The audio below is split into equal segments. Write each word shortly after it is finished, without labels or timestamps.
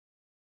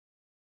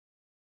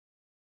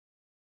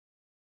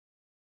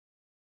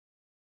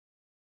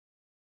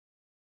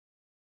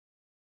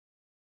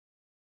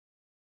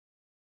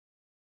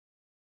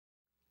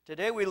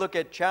Today we look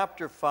at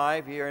chapter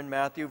 5 here in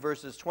Matthew,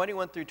 verses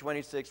 21 through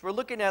 26. We're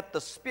looking at the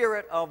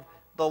spirit of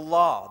the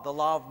law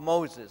of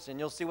Moses, and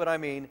you'll see what I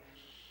mean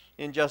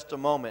in just a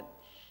moment.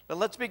 But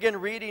let's begin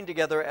reading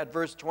together at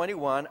verse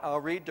 21.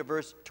 I'll read to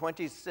verse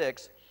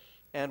 26,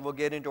 and we'll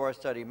get into our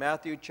study.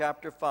 Matthew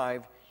chapter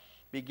 5,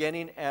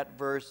 beginning at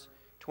verse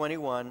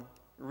 21,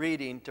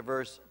 reading to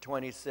verse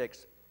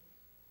 26.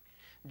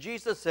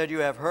 Jesus said,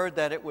 "You have heard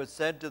that it was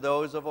said to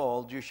those of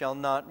old, 'You shall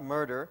not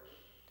murder,'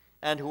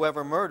 and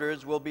whoever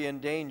murders will be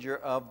in danger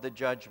of the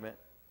judgment.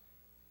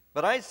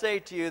 But I say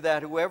to you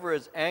that whoever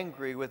is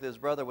angry with his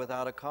brother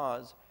without a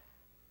cause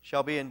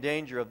shall be in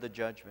danger of the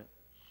judgment.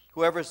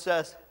 Whoever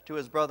says to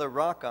his brother,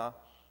 'Raca,'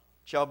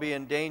 shall be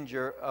in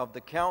danger of the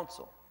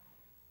council.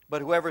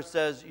 But whoever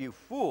says, 'You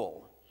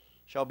fool,'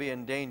 shall be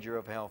in danger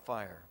of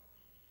hellfire.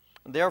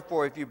 And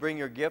therefore, if you bring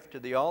your gift to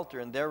the altar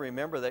and there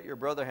remember that your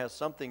brother has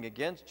something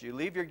against you,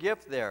 leave your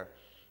gift there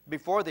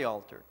before the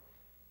altar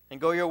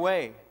and go your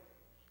way.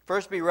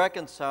 First be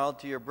reconciled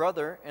to your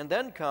brother, and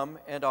then come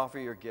and offer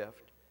your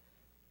gift.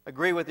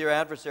 Agree with your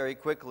adversary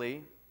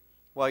quickly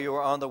while you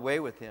are on the way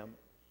with him,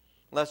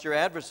 lest your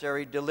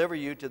adversary deliver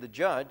you to the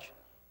judge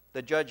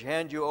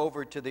hand you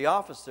over to the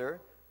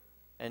officer,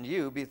 and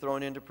you be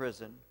thrown into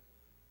prison.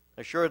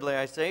 Assuredly,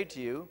 I say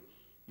to you,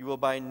 you will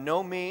by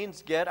no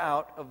means get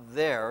out of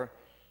there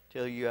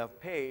till you have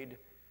paid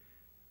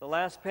the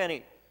last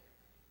penny."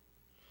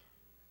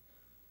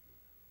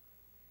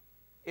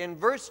 In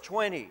verse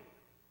 20,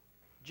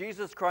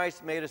 Jesus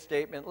Christ made a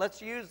statement. Let's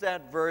use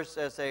that verse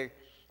as a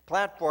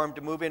platform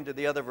to move into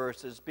the other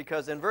verses,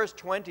 because in verse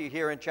 20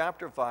 here in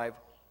chapter 5,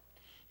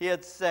 he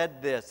had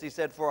said this. He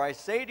said, "For I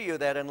say to you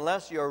that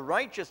unless your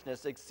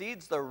righteousness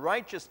exceeds the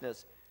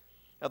righteousness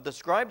of the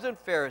scribes and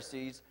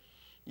Pharisees,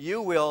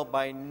 you will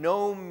by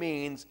no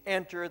means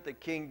enter the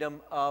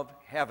kingdom of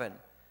heaven."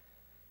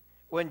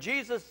 When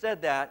Jesus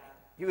said that,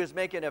 he was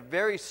making a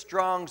very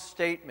strong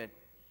statement.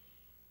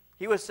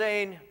 He was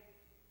saying,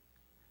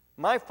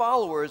 my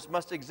followers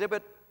must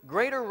exhibit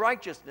greater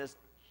righteousness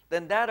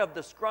than that of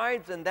the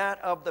scribes and that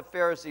of the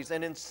Pharisees.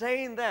 And in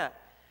saying that,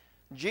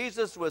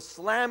 Jesus was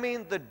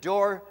slamming the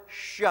door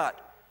shut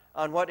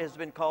on what has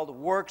been called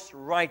works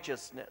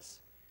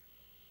righteousness.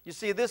 You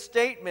see, this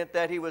statement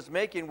that he was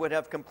making would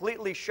have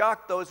completely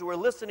shocked those who were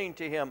listening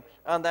to him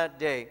on that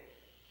day.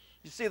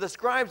 You see, the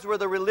scribes were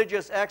the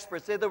religious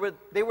experts.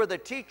 They were the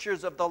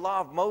teachers of the law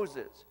of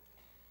Moses.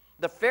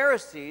 The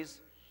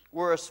Pharisees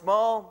were a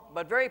small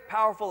but very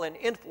powerful and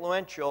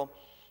influential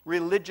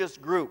religious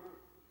group.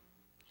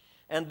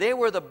 And they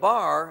were the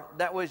bar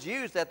that was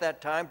used at that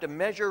time to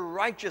measure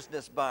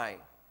righteousness by.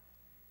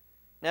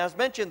 Now, as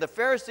mentioned, the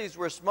Pharisees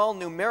were small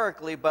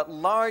numerically, but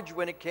large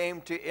when it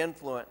came to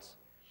influence.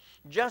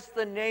 Just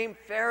the name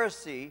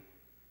Pharisee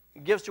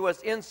gives to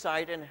us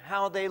insight in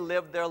how they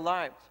lived their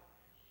lives.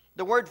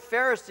 The word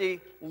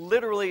Pharisee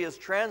literally is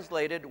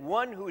translated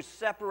one who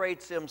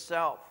separates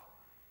himself.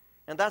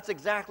 And that's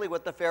exactly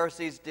what the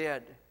Pharisees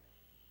did.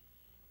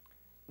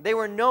 They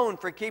were known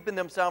for keeping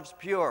themselves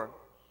pure.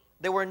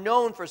 They were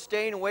known for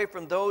staying away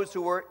from those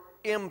who were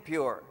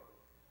impure.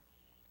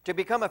 To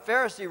become a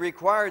Pharisee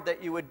required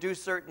that you would do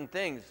certain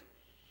things.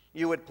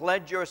 You would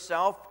pledge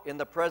yourself in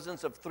the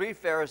presence of 3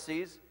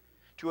 Pharisees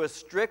to a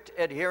strict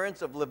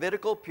adherence of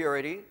Levitical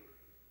purity,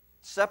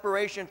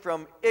 separation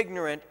from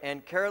ignorant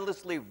and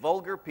carelessly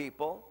vulgar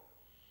people,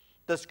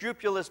 the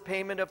scrupulous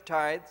payment of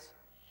tithes,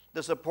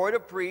 the support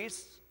of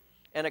priests,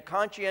 and a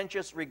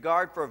conscientious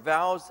regard for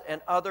vows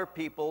and other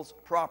people's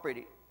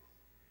property.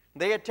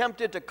 They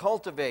attempted to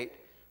cultivate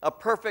a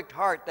perfect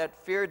heart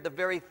that feared the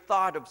very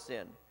thought of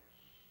sin,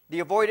 the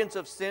avoidance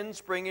of sin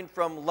springing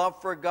from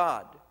love for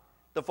God,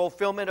 the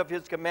fulfillment of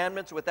his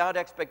commandments without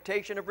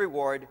expectation of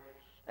reward,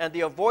 and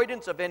the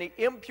avoidance of any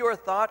impure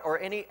thought or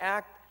any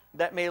act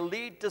that may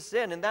lead to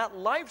sin. And that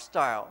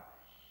lifestyle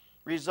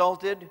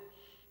resulted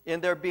in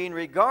their being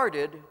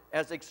regarded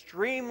as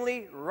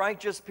extremely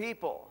righteous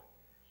people.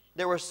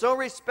 They were so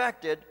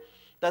respected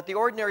that the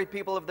ordinary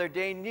people of their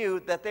day knew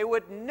that they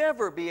would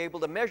never be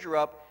able to measure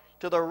up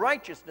to the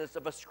righteousness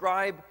of a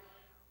scribe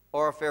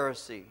or a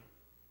Pharisee.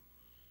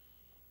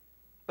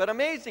 But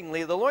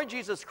amazingly, the Lord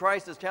Jesus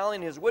Christ is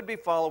telling his would-be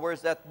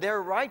followers that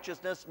their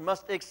righteousness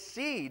must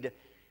exceed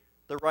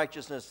the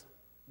righteousness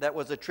that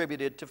was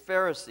attributed to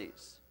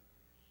Pharisees.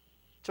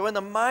 So in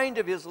the mind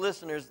of his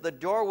listeners, the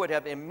door would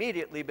have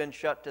immediately been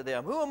shut to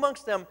them. Who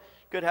amongst them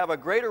could have a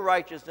greater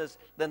righteousness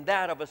than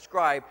that of a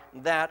scribe,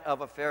 that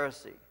of a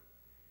Pharisee?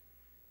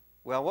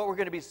 Well, what we're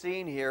going to be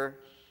seeing here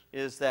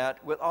is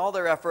that with all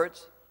their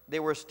efforts, they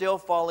were still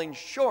falling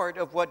short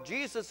of what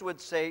Jesus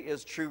would say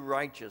is true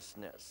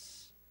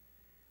righteousness.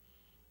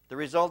 The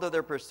result of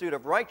their pursuit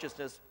of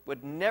righteousness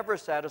would never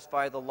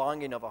satisfy the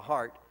longing of a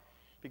heart,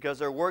 because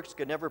their works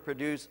could never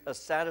produce a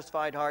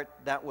satisfied heart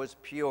that was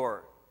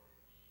pure.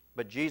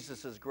 But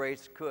Jesus'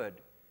 grace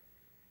could.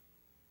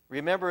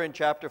 Remember in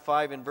chapter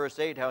 5 and verse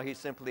 8 how he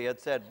simply had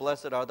said,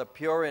 "Blessed are the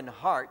pure in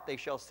heart, they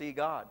shall see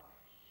God."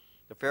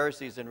 The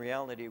Pharisees in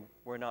reality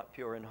were not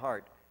pure in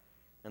heart,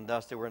 and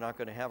thus they were not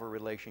going to have a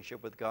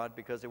relationship with God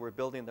because they were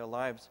building their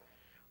lives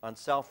on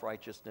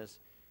self-righteousness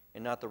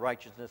and not the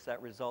righteousness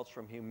that results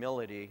from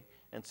humility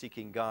and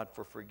seeking God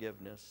for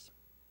forgiveness.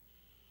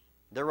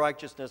 Their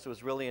righteousness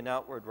was really an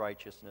outward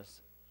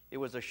righteousness. It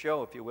was a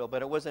show, if you will,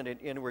 but it wasn't an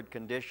inward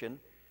condition.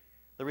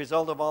 The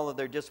result of all of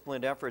their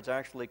disciplined efforts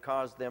actually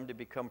caused them to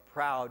become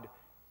proud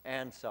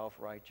and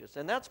self-righteous.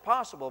 And that's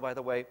possible, by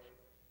the way,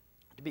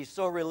 to be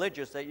so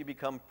religious that you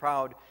become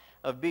proud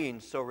of being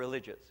so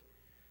religious.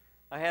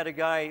 I had a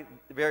guy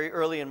very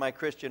early in my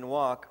Christian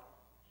walk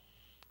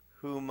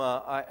whom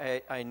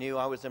I knew.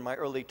 I was in my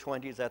early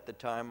 20s at the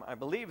time. I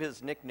believe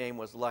his nickname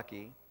was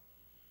Lucky.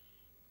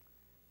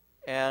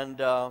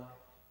 And I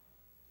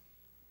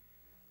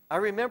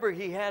remember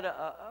he had,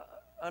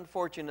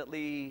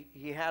 unfortunately,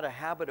 he had a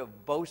habit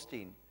of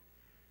boasting.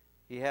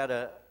 He had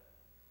an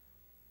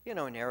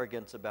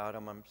arrogance about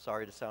him. I'm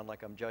sorry to sound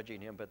like I'm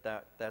judging him, but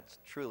that's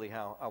truly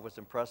how I was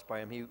impressed by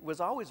him. He was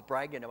always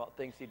bragging about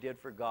things he did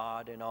for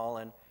God and all,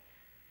 and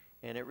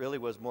it really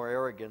was more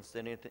arrogance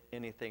than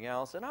anything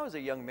else. And I was a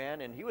young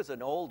man, and he was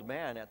an old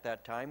man at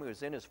that time. He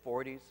was in his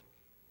 40s.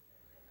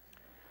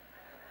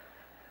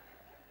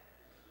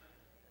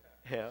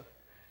 Yeah.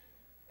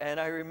 And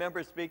I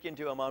remember speaking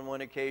to him on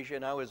one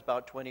occasion. I was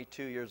about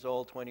 22 years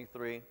old,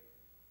 23.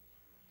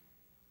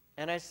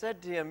 And I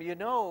said to him, you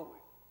know,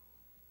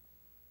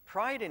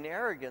 pride and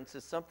arrogance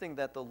is something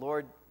that the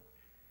Lord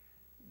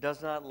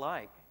does not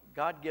like.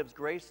 God gives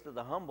grace to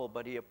the humble,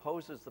 but he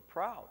opposes the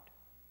proud.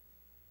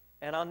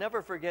 And I'll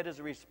never forget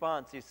his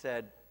response. He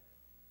said,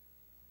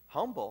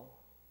 humble?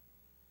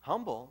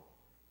 Humble?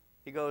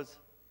 He goes,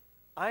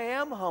 I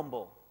am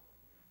humble.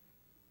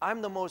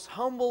 I'm the most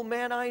humble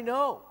man I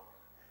know.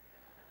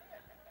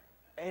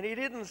 And he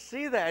didn't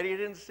see that. He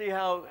didn't see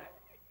how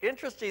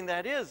interesting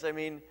that is. I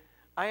mean,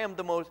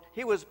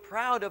 he was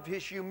proud of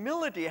his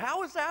humility.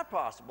 How is that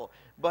possible?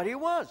 But he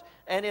was.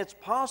 And it's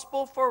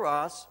possible for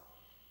us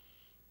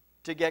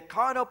to get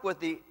caught up with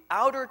the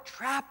outer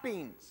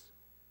trappings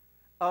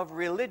of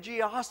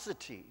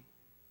religiosity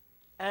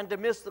and to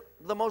miss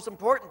the most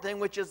important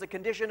thing, which is the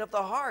condition of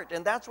the heart.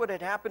 And that's what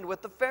had happened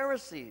with the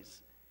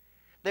Pharisees.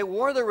 They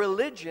wore the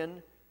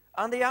religion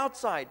on the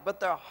outside, but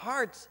their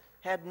hearts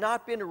had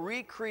not been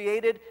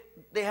recreated.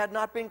 They had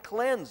not been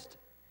cleansed.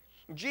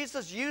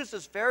 Jesus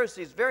uses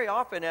Pharisees very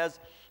often as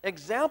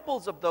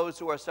examples of those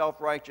who are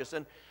self-righteous.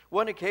 And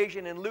one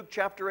occasion in Luke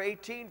chapter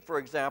 18, for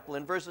example,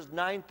 in verses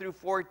 9 through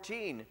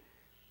 14,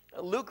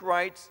 Luke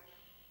writes,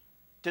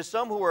 to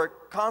some who are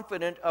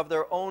confident of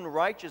their own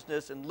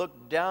righteousness and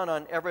look down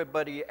on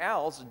everybody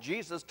else,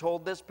 Jesus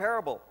told this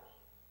parable.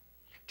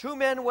 2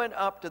 men went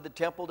up to the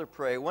temple to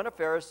pray, one a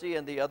Pharisee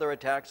and the other a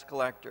tax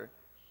collector.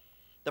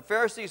 The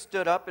Pharisee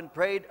stood up and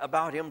prayed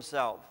about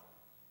himself.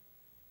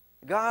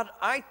 God,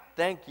 I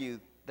thank you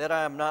that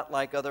I am not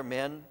like other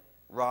men,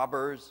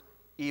 robbers,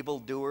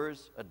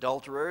 evildoers,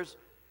 adulterers,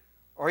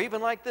 or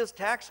even like this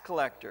tax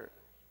collector.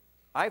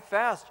 I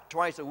fast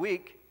twice a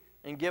week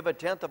and give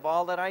 1/10 of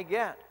all that I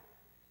get.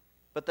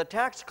 But the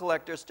tax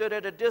collector stood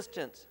at a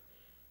distance.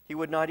 He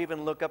would not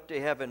even look up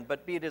to heaven,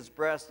 but beat his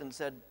breast and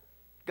said,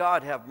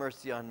 God, have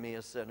mercy on me,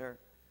 a sinner.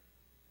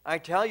 I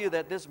tell you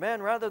that this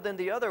man, rather than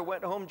the other,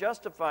 went home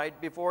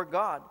justified before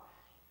God.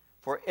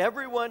 For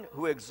everyone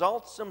who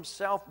exalts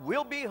himself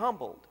will be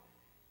humbled,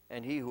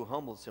 and he who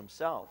humbles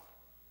himself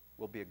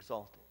will be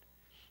exalted.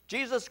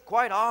 Jesus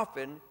quite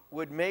often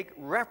would make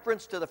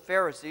reference to the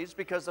Pharisees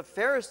because the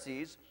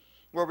Pharisees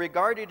were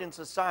regarded in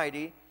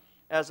society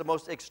as the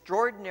most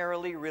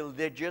extraordinarily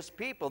religious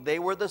people. They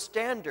were the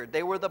standard.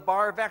 They were the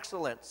bar of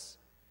excellence.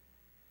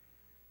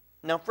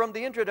 Now, from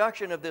the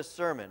introduction of this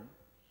sermon,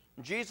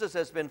 Jesus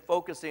has been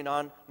focusing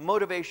on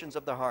motivations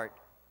of the heart,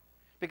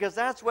 because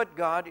that's what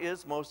God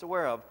is most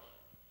aware of.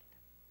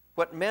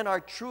 What men are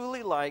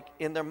truly like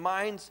in their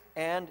minds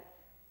and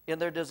in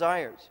their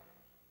desires.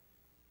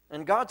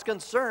 And God's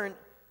concern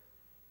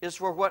is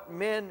for what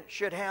men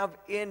should have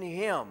in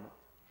him.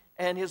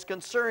 And his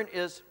concern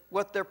is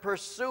what they're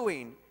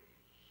pursuing.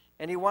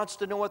 And he wants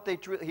to know what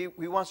he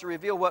wants to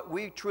reveal what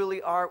we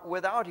truly are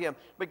without him.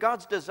 But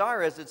God's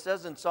desire, as it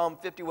says in Psalm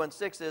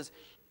 51:6, is,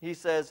 he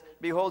says,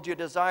 behold, you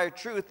desire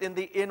truth in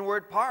the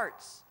inward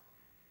parts.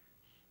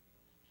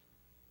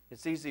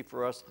 It's easy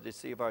for us to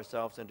deceive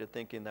ourselves into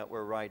thinking that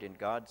we're right in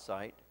God's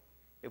sight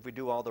if we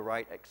do all the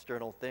right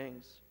external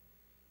things,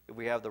 if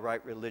we have the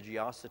right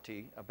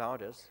religiosity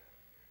about us.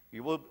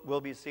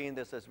 We'll be seeing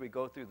this as we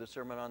go through the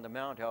Sermon on the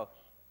Mount, how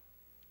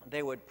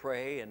they would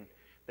pray and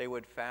they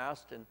would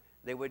fast and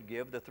they would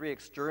give, the 3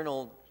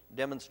 external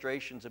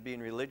demonstrations of being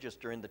religious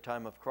during the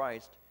time of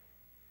Christ.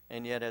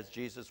 And yet, as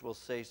Jesus will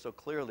say so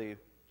clearly,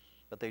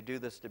 but they do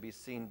this to be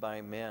seen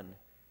by men.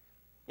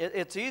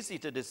 It's easy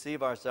to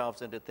deceive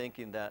ourselves into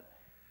thinking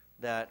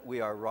that we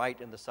are right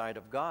in the sight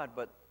of God,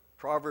 but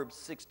Proverbs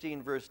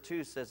 16 verse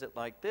 2 says it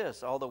like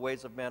this, all the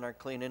ways of man are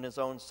clean in his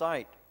own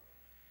sight,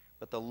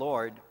 but the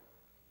Lord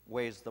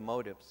weighs the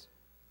motives.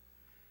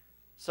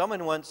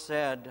 Someone once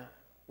said,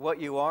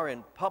 what you are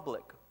in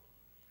public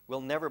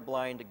will never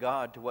blind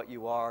God to what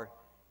you are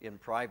in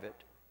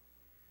private.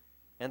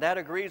 And that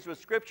agrees with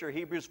Scripture.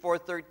 Hebrews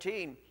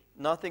 4:13,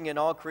 Nothing in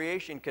all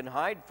creation can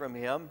hide from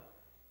him.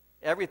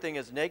 Everything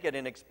is naked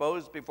and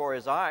exposed before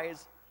his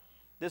eyes.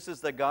 This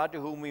is the God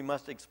to whom we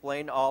must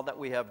explain all that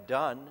we have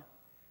done.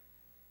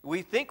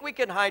 We think we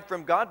can hide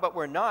from God, but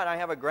we're not. I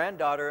have a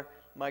granddaughter.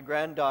 My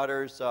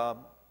granddaughter's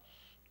going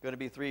to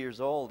be 3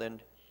 years old,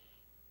 and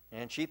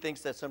she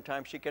thinks that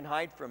sometimes she can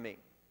hide from me.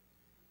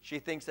 She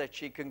thinks that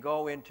she can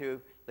go into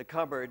the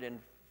cupboard and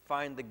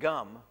find the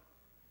gum,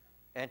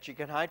 and she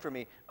can hide from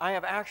me. I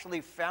have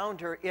actually found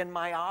her in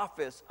my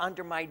office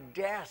under my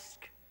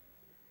desk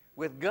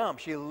with gum.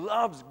 She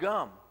loves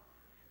gum.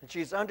 And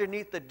she's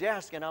underneath the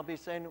desk, and I'll be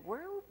saying,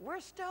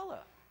 where's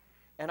Stella?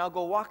 And I'll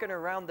go walking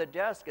around the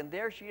desk, and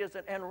there she is,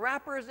 and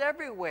wrappers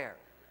everywhere.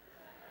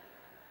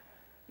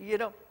 You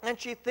know, and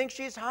she thinks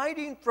she's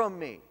hiding from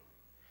me.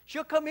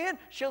 She'll come in,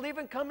 she'll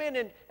even come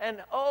in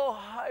and oh,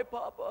 hi,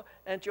 Papa,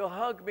 and she'll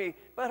hug me,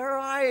 but her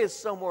eye is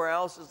somewhere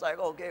else. It's like,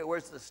 okay,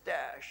 where's the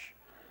stash?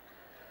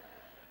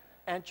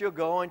 And she'll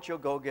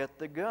go get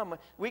the gum.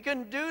 We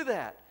can do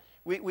that.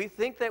 We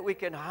think that we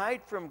can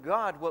hide from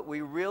God what we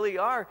really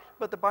are,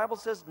 but the Bible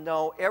says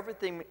no,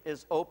 everything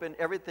is open,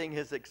 everything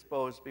is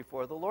exposed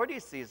before the Lord. He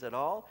sees it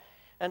all.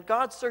 And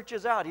God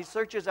searches out. He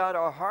searches out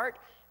our heart,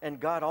 and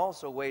God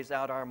also weighs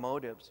out our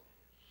motives.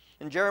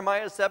 In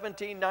Jeremiah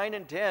 17:9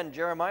 and 10,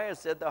 Jeremiah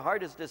said, the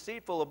heart is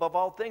deceitful above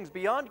all things,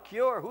 beyond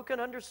cure. Who can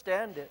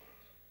understand it?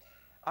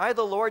 I,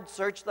 the Lord,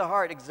 search the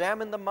heart,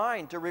 examine the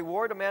mind, to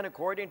reward a man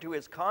according to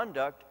his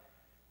conduct,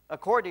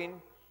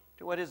 according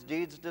to what his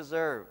deeds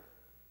deserve.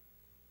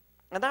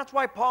 And that's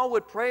why Paul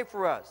would pray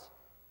for us.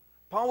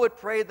 Paul would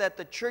pray that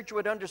the church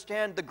would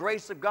understand the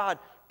grace of God.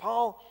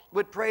 Paul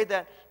would pray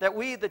that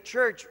we, the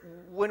church,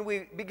 when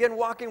we begin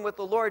walking with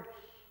the Lord,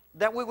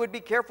 that we would be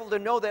careful to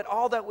know that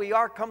all that we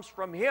are comes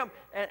from him.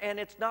 And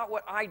it's not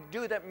what I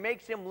do that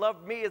makes him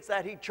love me. It's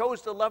that he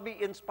chose to love me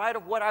in spite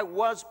of what I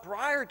was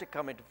prior to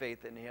coming to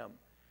faith in him.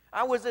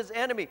 I was his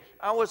enemy.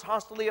 I was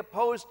hostily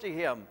opposed to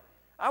him.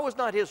 I was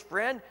not his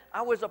friend.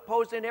 I was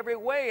opposed in every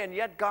way, and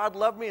yet God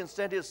loved me and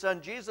sent his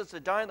son Jesus to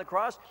die on the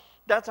cross.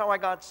 That's how I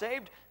got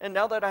saved. And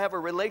now that I have a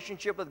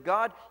relationship with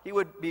God, he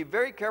would be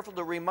very careful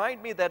to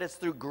remind me that it's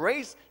through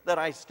grace that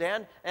I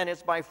stand, and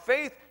it's by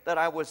faith that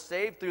I was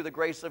saved through the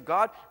grace of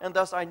God, and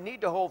thus I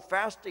need to hold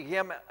fast to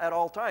him at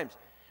all times.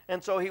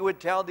 And so he would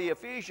tell the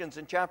Ephesians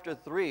in chapter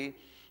 3,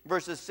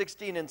 verses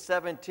 16 and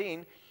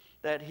 17,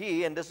 that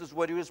he, and this is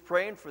what he was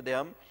praying for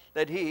them,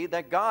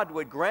 that God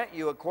would grant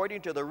you according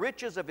to the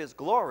riches of his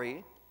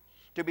glory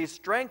to be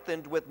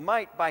strengthened with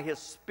might by his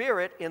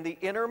Spirit in the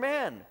inner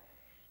man,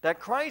 that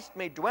Christ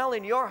may dwell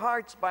in your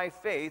hearts by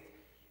faith,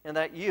 and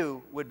that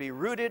you would be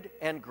rooted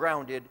and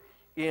grounded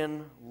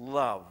in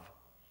love.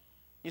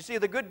 You see,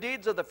 the good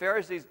deeds of the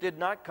Pharisees did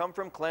not come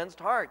from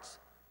cleansed hearts.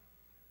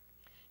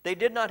 They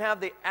did not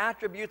have the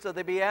attributes of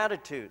the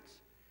Beatitudes,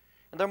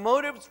 and their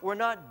motives were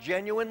not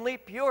genuinely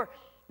pure.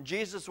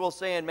 Jesus will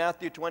say in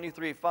Matthew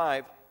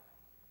 23:5,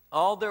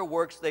 all their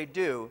works they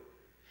do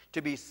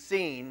to be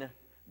seen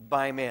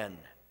by men.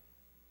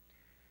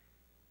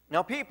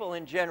 Now, people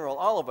in general,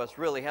 all of us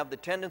really, have the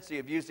tendency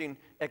of using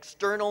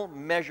external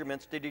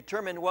measurements to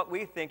determine what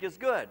we think is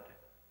good.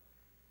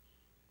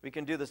 We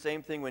can do the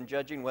same thing when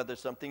judging whether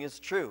something is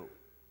true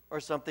or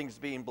something's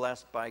being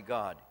blessed by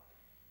God.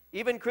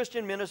 Even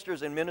Christian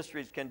ministers and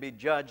ministries can be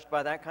judged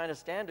by that kind of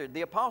standard.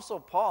 The Apostle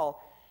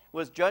Paul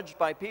was judged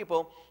by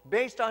people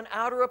based on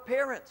outer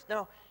appearance.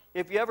 Now,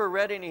 if you ever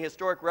read any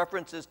historic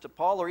references to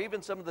Paul, or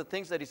even some of the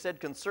things that he said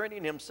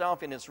concerning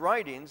himself in his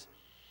writings,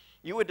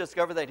 you would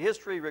discover that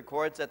history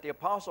records that the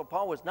Apostle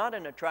Paul was not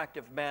an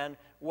attractive man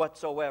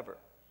whatsoever.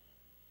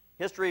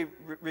 History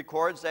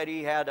records that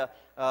he had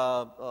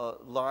a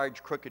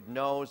large crooked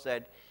nose,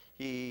 that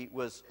he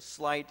was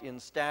slight in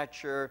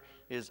stature,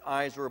 his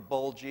eyes were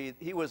bulgy.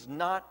 He was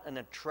not an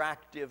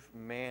attractive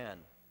man.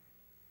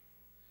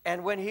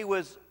 And when he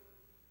was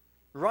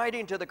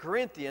writing to the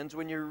Corinthians,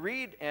 when you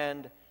read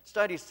and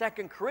study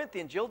 2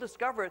 Corinthians, you'll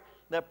discover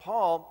that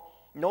Paul,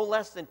 no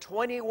less than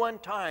 21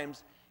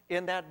 times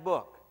in that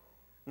book,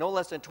 no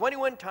less than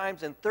 21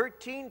 times in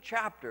 13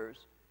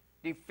 chapters,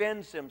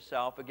 defends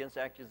himself against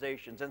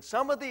accusations. And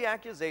some of the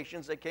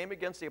accusations that came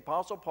against the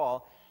Apostle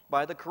Paul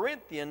by the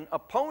Corinthian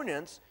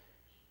opponents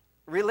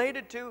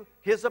related to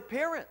his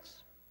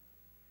appearance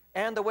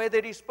and the way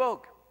that he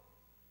spoke.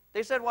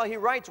 They said, well, he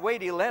writes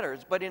weighty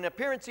letters, but in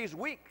appearance he's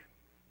weak,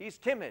 he's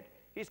timid,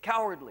 he's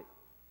cowardly.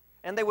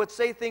 And they would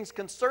say things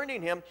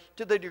concerning him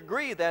to the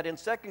degree that in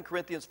 2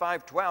 Corinthians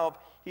 5:12,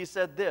 he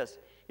said this.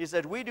 He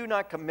said, we do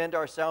not commend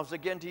ourselves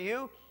again to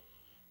you,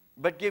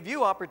 but give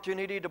you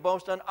opportunity to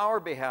boast on our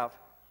behalf,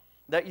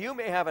 that you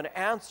may have an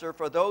answer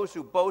for those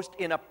who boast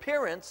in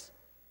appearance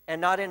and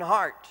not in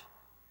heart.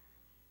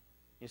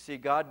 You see,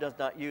 God does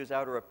not use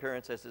outer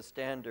appearance as his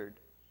standard.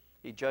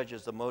 He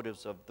judges the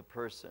motives of the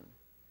person.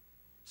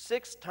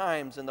 6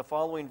 times in the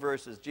following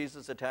verses,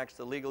 Jesus attacks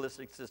the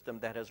legalistic system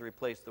that has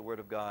replaced the Word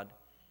of God.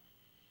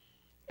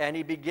 And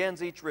he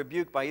begins each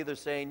rebuke by either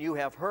saying, you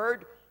have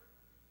heard,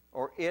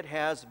 or it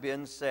has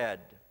been said.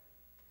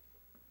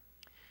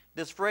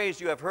 This phrase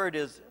you have heard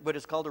is what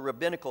is called a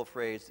rabbinical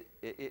phrase.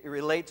 It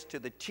relates to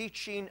the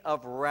teaching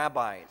of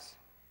rabbis.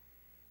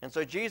 And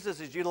so Jesus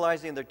is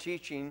utilizing their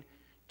teaching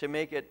to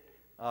make it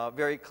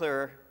very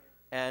clear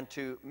and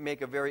to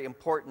make a very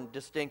important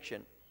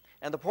distinction.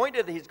 And the point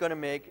that he's going to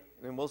make,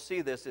 and we'll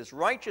see this, is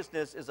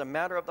righteousness is a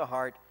matter of the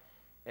heart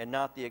and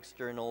not the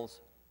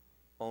externals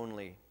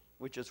only,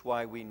 which is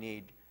why we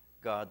need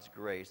God's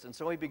grace. And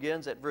so he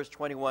begins at verse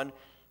 21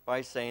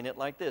 by saying it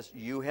like this: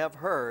 you have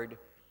heard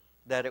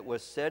that it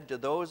was said to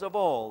those of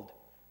old,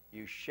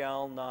 you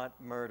shall not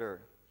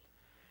murder.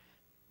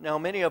 Now,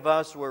 many of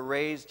us were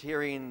raised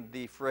hearing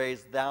the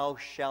phrase, thou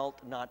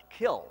shalt not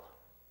kill.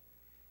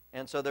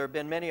 And so there have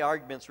been many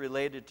arguments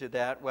related to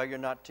that, well, you're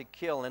not to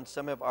kill, and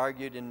some have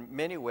argued in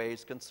many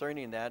ways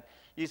concerning that.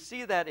 You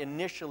see that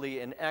initially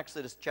in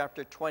Exodus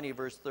chapter 20,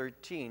 verse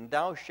 13.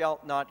 Thou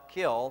shalt not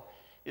kill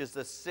is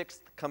the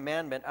 6th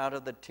commandment out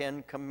of the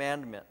 10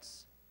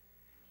 commandments.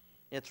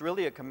 It's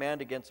really a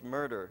command against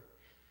murder.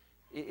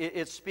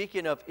 It's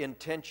speaking of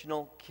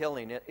intentional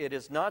killing. It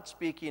is not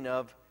speaking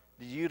of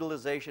the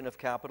utilization of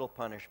capital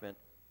punishment.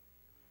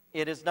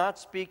 It is not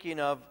speaking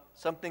of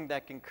something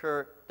that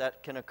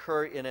can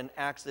occur in an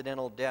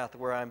accidental death,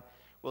 where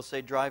we'll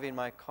say, driving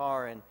my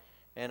car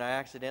and I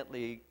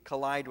accidentally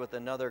collide with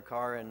another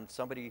car and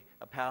somebody,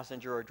 a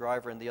passenger or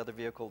driver in the other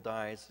vehicle,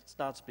 dies. It's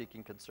not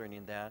speaking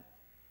concerning that.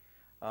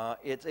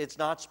 It's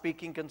not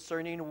speaking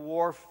concerning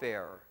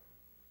warfare,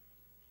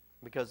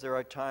 because there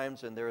are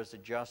times when there is a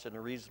just and a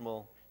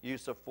reasonable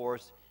use of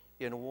force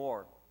in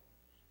war.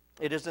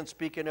 It isn't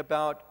speaking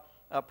about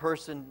a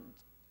person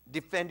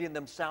defending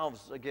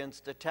themselves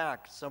against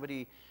attack.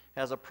 Somebody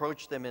has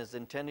approached them as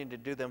intending to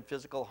do them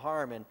physical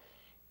harm, and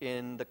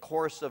in the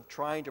course of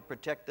trying to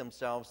protect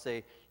themselves,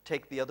 they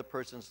take the other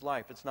person's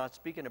life. It's not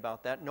speaking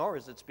about that, nor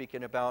is it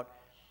speaking about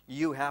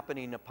you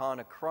happening upon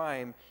a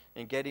crime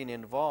and getting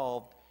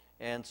involved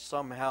and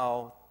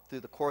somehow,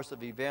 through the course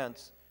of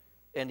events,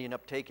 ending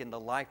up taking the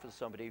life of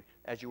somebody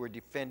as you were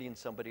defending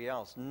somebody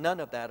else.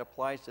 None of that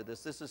applies to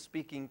this. This is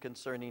speaking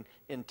concerning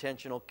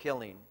intentional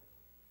killing.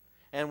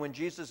 And when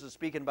Jesus is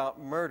speaking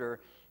about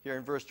murder here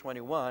in verse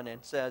 21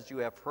 and says, you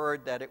have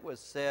heard that it was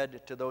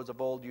said to those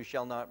of old, you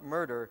shall not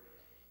murder,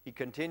 he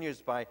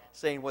continues by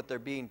saying what they're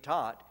being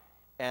taught,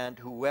 and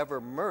whoever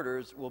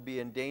murders will be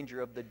in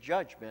danger of the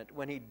judgment.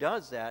 When he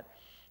does that,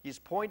 he's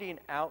pointing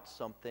out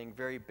something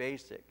very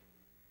basic.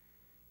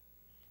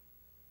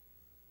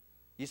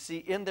 You see,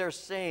 in their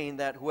saying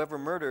that whoever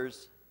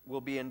murders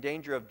will be in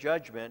danger of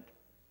judgment,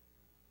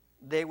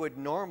 they would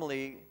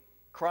normally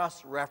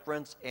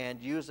cross-reference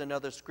and use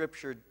another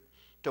scripture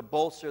to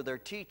bolster their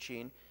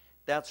teaching.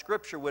 That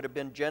scripture would have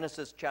been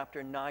Genesis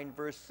chapter 9,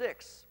 verse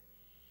 6.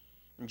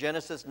 In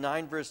Genesis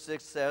 9, verse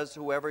 6 says,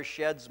 whoever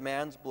sheds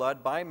man's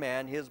blood, by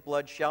man his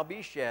blood shall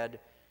be shed,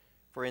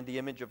 for in the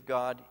image of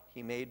God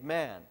he made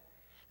man.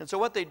 And so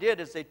what they did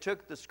is they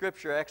took the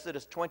scripture,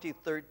 Exodus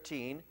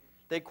 20:13,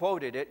 they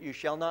quoted it, you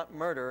shall not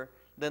murder,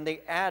 then they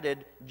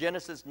added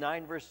Genesis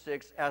 9, verse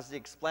 6 as the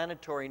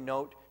explanatory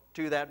note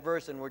to that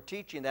verse, and we're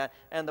teaching that.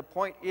 And the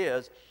point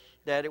is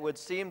that it would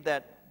seem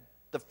that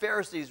the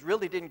Pharisees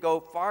really didn't go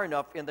far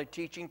enough in their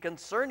teaching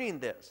concerning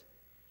this.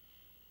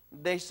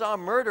 They saw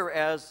murder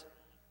as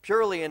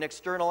purely an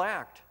external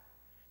act,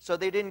 so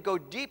they didn't go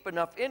deep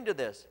enough into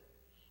this.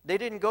 They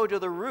didn't go to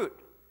the root.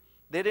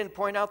 They didn't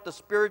point out the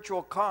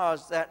spiritual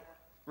cause that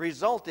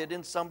resulted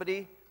in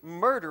somebody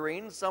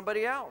murdering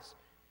somebody else.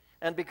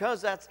 And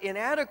because that's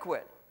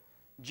inadequate,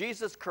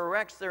 Jesus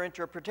corrects their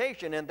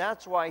interpretation, and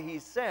that's why he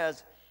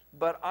says,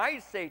 but I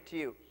say to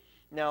you.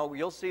 Now,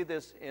 you'll see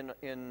this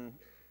in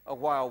a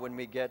while when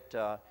we get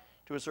to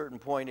a certain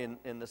point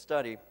in the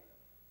study,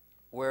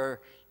 where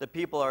the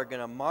people are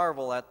going to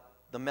marvel at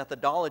the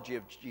methodology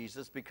of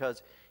Jesus,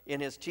 because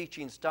in his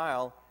teaching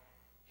style,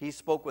 he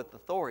spoke with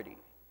authority.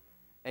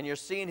 And you're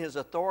seeing his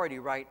authority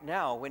right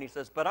now when he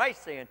says, but I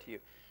say unto you.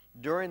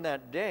 During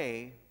that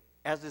day,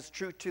 as is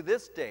true to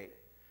this day,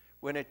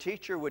 when a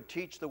teacher would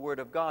teach the Word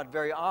of God,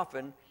 very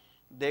often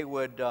they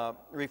would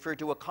refer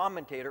to a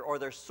commentator or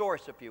their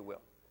source, if you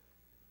will.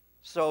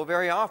 So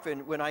very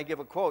often when I give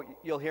a quote,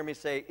 you'll hear me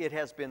say, it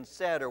has been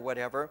said or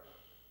whatever.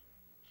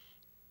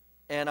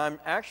 And I'm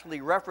actually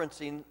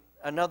referencing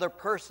another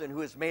person who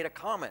has made a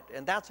comment.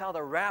 And that's how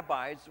the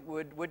rabbis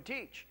would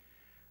teach.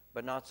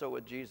 But not so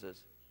with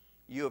Jesus.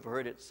 You have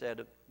heard it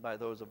said by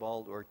those of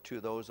old, or to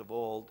those of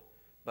old,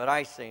 but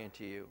I say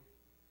unto you.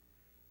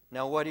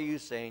 Now what are you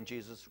saying,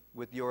 Jesus,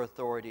 with your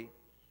authority?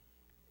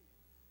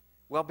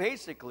 Well,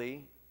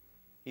 basically,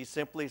 he's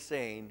simply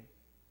saying,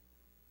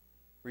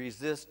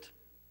 resist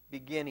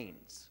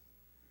beginnings.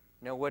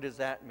 Now, what does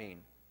that mean?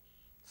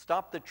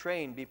 Stop the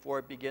train before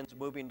it begins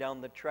moving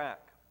down the track.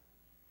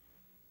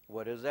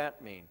 What does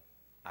that mean?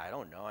 I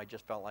don't know. I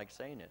just felt like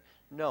saying it.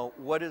 No,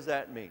 what does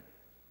that mean?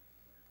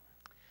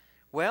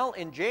 Well,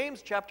 in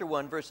James chapter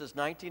 1, verses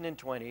 19 and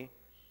 20,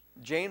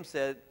 James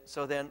said,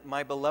 so then,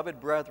 my beloved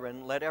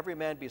brethren, let every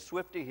man be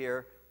swift to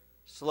hear,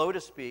 slow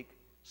to speak,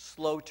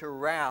 slow to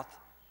wrath,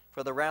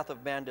 For the wrath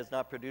of man does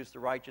not produce the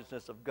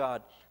righteousness of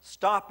God.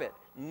 Stop it.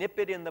 Nip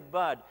it in the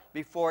bud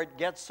before it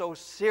gets so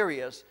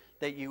serious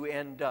that you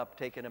end up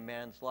taking a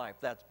man's life.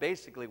 That's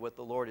basically what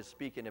the Lord is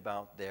speaking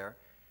about there.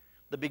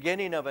 The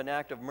beginning of an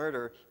act of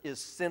murder is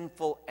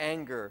sinful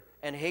anger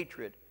and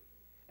hatred.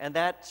 And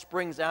that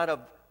springs out of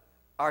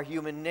our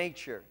human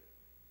nature.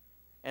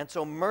 And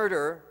so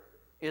murder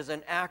is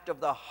an act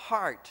of the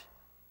heart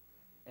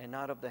and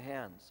not of the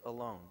hands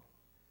alone.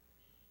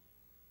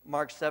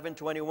 Mark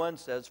 7:21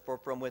 says, "For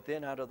from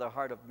within, out of the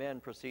heart of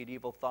men, proceed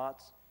evil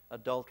thoughts,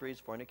 adulteries,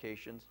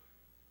 fornications,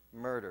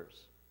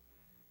 murders."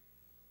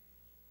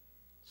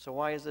 So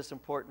why is this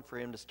important for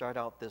him to start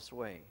out this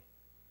way?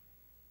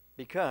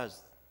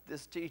 Because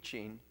this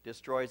teaching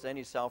destroys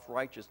any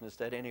self-righteousness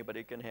that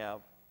anybody can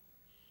have.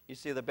 You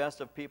see, the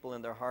best of people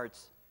in their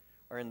hearts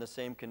are in the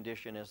same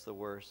condition as the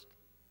worst.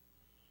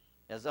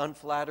 As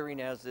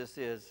unflattering as this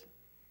is,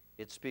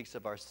 it speaks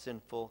of our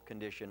sinful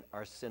condition,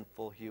 our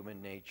sinful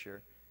human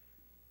nature.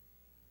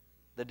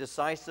 The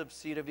decisive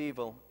seat of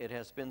evil, it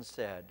has been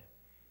said,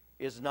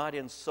 is not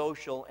in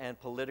social and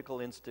political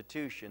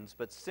institutions,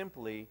 but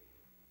simply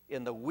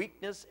in the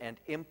weakness and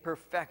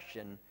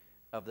imperfection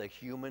of the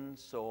human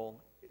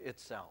soul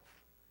itself.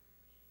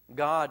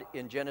 God,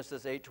 in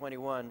Genesis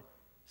 8:21,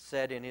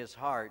 said in his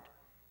heart,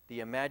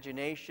 "The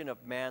imagination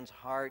of man's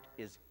heart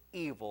is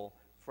evil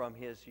from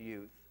his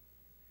youth."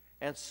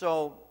 And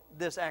so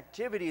this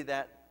activity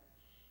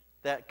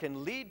that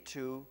can lead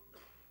to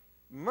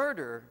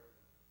murder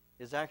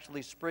is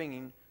actually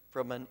springing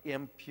from an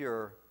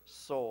impure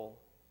soul.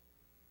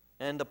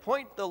 And the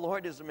point the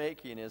Lord is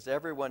making is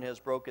everyone has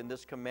broken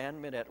this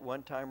commandment at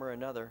one time or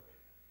another,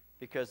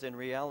 because in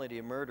reality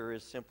murder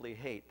is simply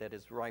hate that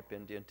is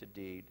ripened into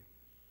deed.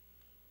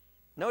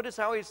 Notice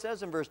how he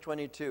says in verse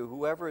 22,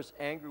 "Whoever is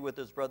angry with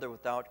his brother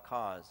without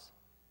cause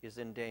is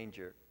in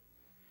danger."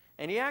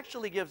 And he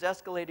actually gives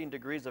escalating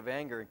degrees of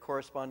anger and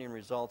corresponding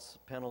results,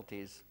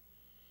 penalties.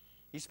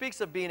 He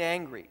speaks of being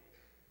angry.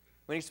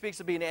 When he speaks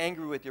of being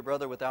angry with your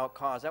brother without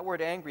cause, that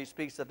word angry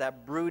speaks of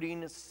that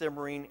brooding,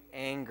 simmering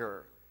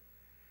anger.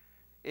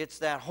 It's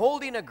that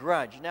holding a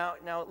grudge.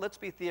 Now let's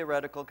be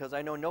theoretical, because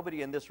I know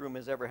nobody in this room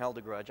has ever held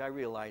a grudge. I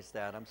realize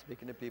that. I'm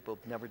speaking to people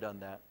who've never done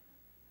that.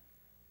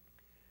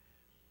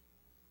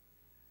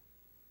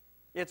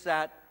 It's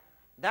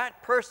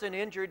that person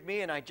injured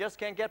me and I just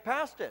can't get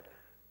past it.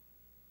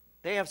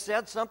 They have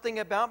said something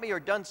about me or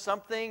done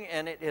something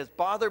and it has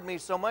bothered me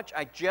so much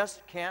I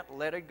just can't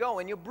let it go.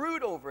 And you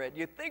brood over it.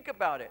 You think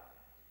about it.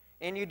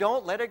 And you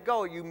don't let it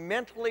go. You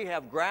mentally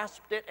have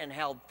grasped it and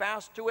held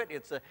fast to it.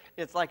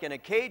 It's like in a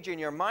cage in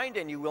your mind,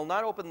 and you will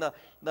not open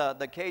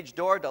the cage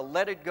door to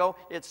let it go.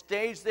 It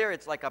stays there.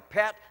 It's like a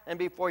pet, and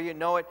before you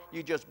know it,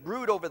 you just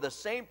brood over the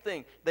same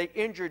thing. They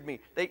injured me.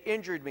 They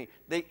injured me.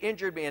 They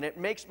injured me, and it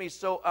makes me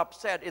so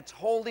upset. It's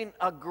holding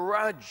a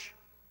grudge.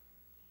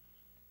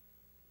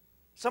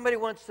 Somebody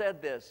once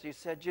said this. He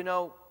said, "You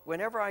know,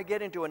 whenever I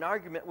get into an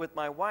argument with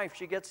my wife,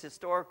 she gets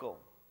hysterical."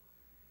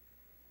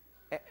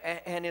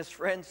 And his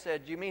friend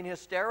said, "You mean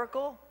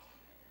hysterical?"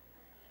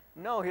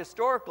 "No,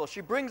 historical. She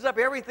brings up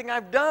everything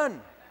I've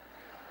done."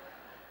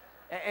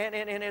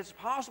 And it's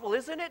possible,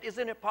 isn't it?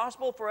 Isn't it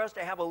possible for us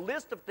to have a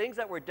list of things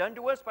that were done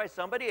to us by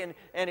somebody and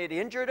it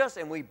injured us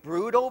and we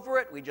brood over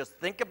it? We just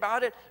think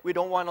about it. We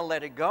don't want to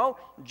let it go.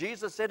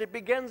 Jesus said it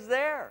begins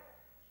there.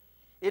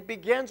 It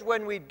begins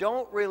when we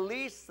don't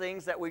release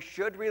things that we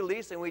should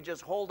release and we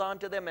just hold on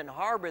to them and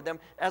harbor them.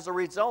 As a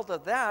result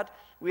of that,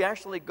 we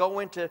actually go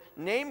into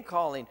name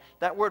calling.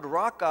 That word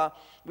raka,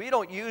 we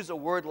don't use a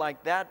word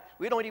like that.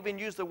 We don't even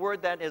use the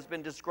word that has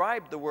been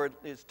described. The word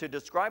is to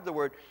describe the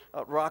word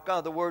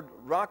raka. The word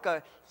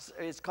raka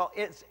is called,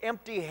 it's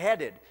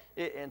empty-headed.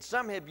 And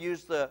some have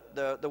used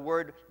the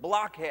word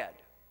blockhead.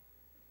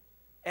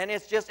 And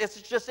it's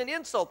just an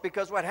insult,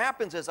 because what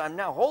happens is I'm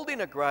now holding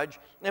a grudge,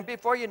 and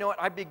before you know it,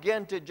 I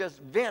begin to just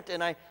vent,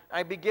 and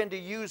I begin to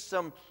use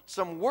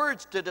some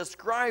words to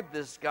describe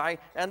this guy,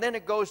 and then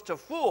it goes to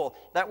fool.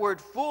 That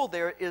word fool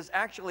there is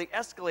actually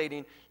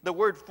escalating. The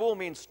word fool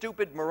means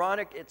stupid,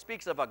 moronic. It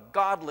speaks of a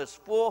godless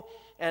fool,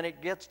 and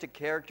it gets to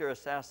character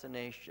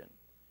assassination.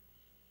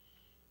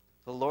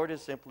 The Lord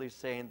is simply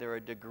saying there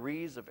are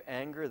degrees of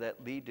anger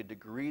that lead to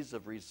degrees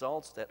of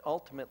results that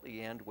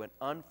ultimately end when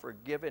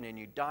unforgiven, and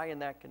you die in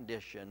that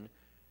condition.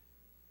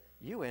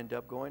 You end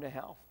up going to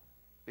hell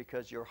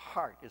because your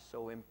heart is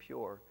so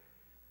impure.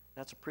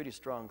 That's a pretty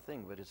strong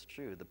thing, but it's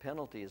true. The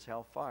penalty is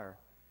hellfire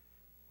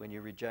when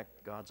you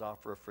reject God's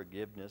offer of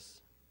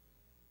forgiveness.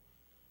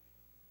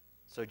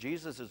 So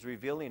Jesus is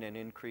revealing an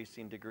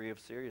increasing degree of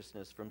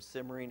seriousness. From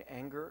simmering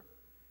anger,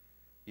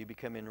 you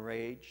become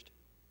enraged,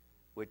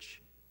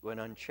 which, when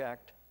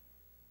unchecked,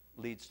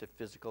 leads to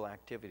physical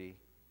activity,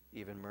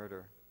 even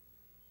murder.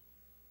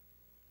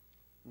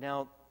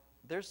 Now,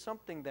 there's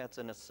something that's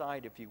an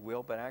aside, if you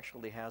will, but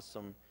actually has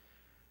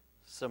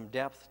some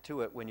depth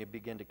to it when you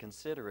begin to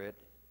consider it.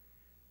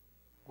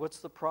 What's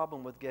the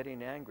problem with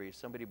getting angry? If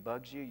somebody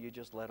bugs you, you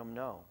just let them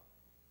know.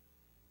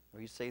 Or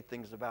you say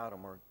things about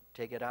them or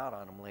take it out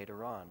on them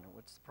later on.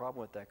 What's the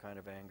problem with that kind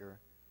of anger?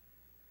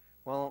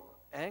 Well,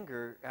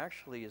 anger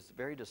actually is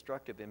very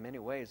destructive in many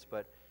ways,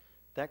 but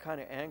that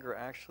kind of anger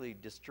actually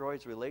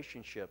destroys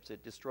relationships.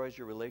 It destroys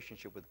your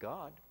relationship with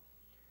God,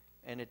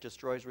 and it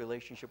destroys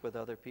relationship with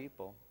other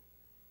people.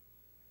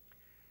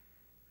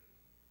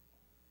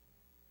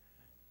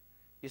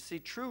 You see,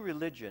 true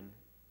religion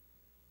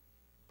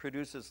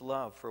produces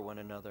love for one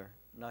another,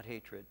 not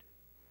hatred.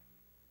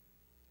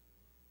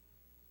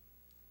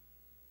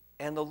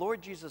 And the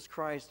Lord Jesus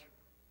Christ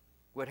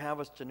would have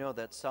us to know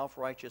that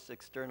self-righteous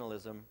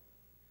externalism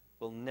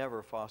will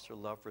never foster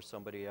love for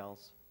somebody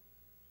else.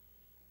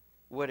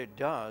 What it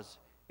does,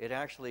 it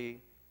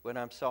actually, when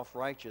I'm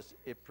self-righteous,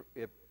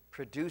 it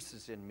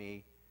produces in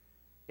me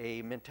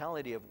a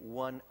mentality of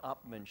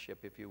one-upmanship,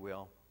 if you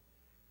will.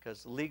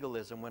 Because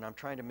legalism, when I'm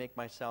trying to make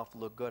myself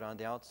look good on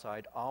the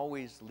outside,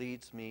 always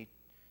leads me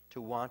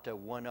to want to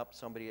one-up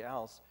somebody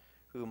else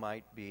who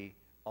might be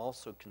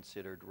also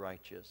considered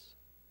righteous.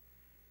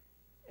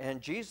 And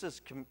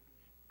Jesus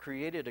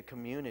created a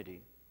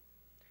community.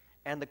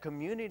 And the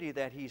community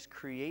that he's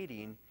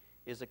creating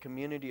is a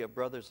community of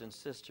brothers and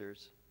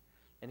sisters.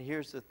 And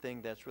here's the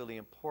thing that's really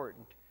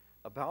important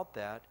about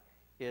that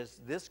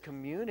is this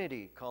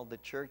community called the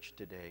church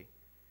today,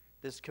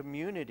 this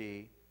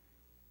community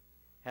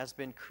has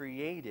been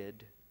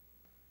created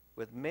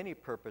with many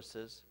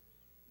purposes,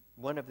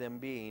 one of them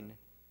being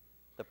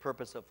the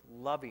purpose of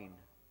loving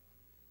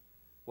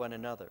one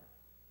another.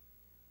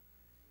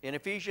 In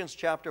Ephesians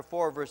chapter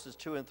 4, verses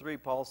 2 and 3,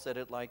 Paul said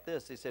it like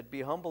this. He said,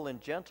 "Be humble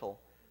and gentle.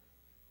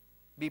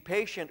 Be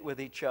patient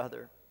with each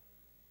other.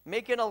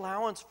 Make an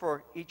allowance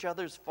for each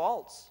other's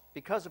faults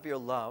because of your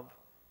love.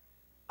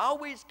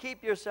 Always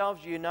keep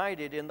yourselves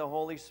united in the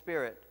Holy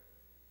Spirit.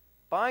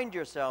 Bind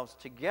yourselves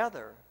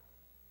together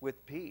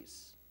with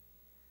peace."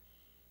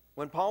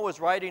 When Paul was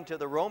writing to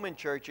the Roman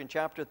church in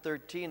chapter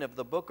 13 of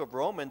the book of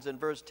Romans, in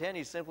verse 10,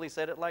 he simply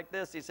said it like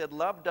this. He said,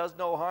 "Love does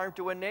no harm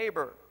to a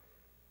neighbor.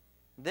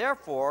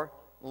 Therefore,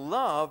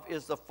 love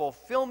is the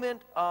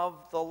fulfillment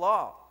of the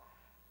law."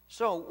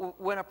 So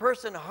when a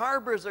person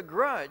harbors a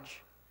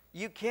grudge,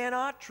 you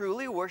cannot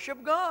truly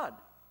worship God.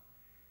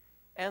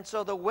 And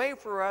so the way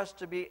for us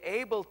to be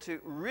able to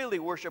really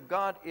worship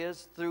God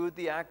is through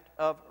the act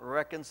of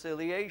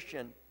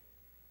reconciliation.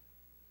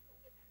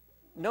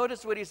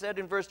 Notice what he said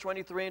in verse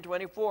 23 and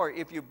 24.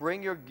 "If you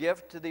bring your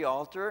gift to the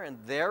altar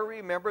and there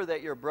remember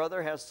that your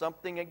brother has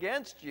something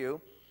against you,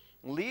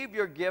 leave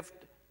your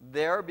gift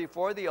there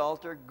before the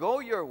altar, go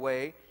your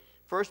way,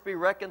 first be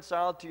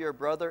reconciled to your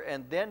brother,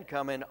 and then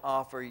come and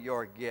offer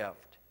your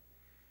gift."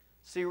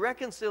 See,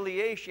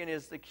 reconciliation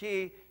is the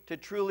key to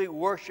truly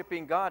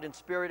worshiping God in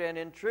spirit and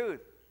in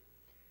truth.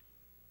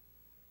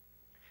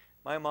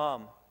 My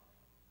mom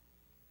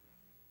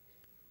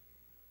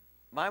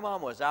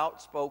was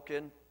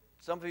outspoken.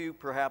 Some of you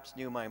perhaps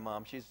knew my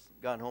mom. She's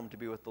gone home to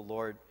be with the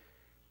Lord.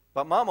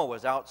 But Mama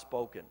was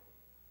outspoken.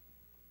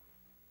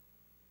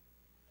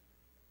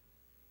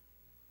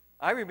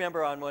 I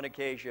remember on one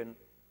occasion,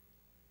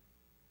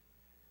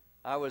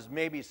 I was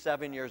maybe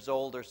 7 years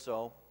old or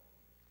so.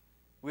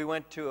 We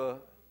went to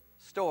a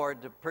store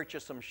to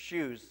purchase some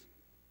shoes.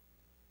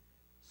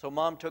 So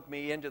Mom took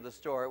me into the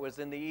store. It was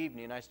in the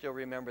evening. I still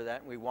remember that.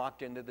 And we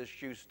walked into this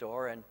shoe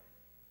store, and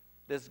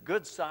this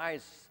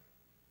good-sized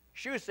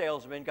shoe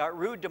salesman got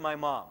rude to my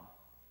mom.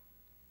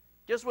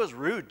 Just was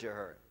rude to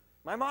her.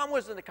 My mom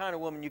wasn't the kind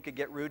of woman you could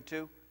get rude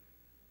to.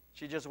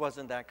 She just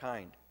wasn't that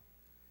kind.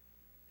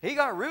 He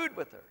got rude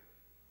with her.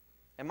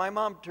 And my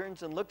mom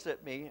turns and looks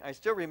at me. I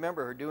still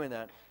remember her doing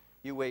that.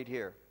 "You wait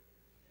here."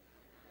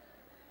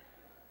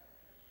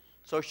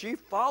 So she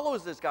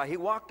follows this guy. He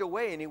walked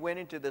away and he went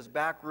into this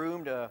back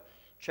room to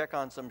check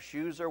on some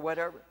shoes or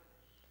whatever.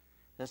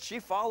 And she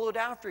followed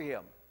after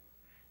him.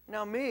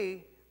 Now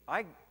me,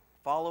 I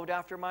followed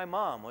after my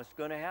mom. What's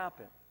going to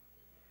happen?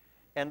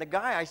 And the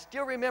guy, I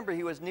still remember,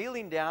 he was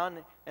kneeling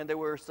down and there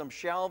were some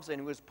shelves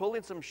and he was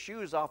pulling some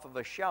shoes off of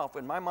a shelf,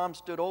 and my mom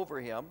stood over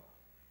him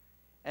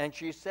and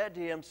she said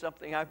to him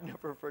something I've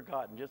never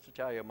forgotten. Just to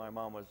tell you, my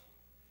mom was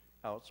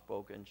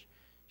outspoken.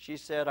 She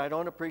said, "I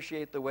don't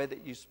appreciate the way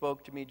that you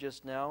spoke to me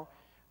just now.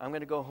 I'm going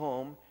to go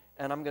home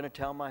and I'm going to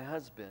tell my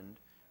husband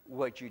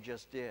what you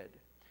just did."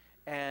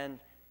 And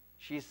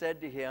she said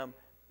to him,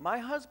 "My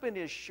husband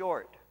is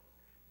short,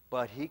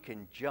 but he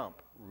can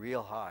jump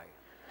real high."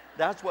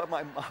 That's what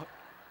my mom...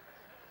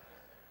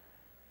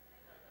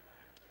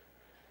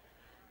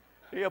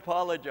 He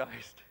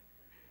apologized.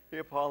 He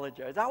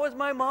apologized. That was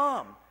my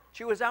mom.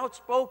 She was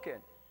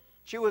outspoken.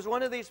 She was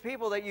one of these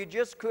people that you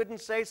just couldn't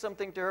say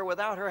something to her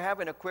without her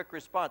having a quick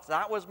response.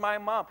 That was my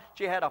mom.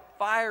 She had a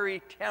fiery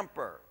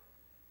temper.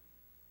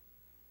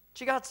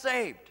 She got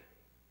saved.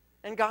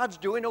 And God's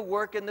doing a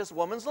work in this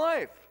woman's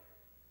life.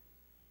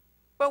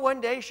 But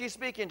one day she's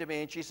speaking to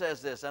me and she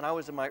says this, and I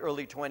was in my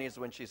early 20s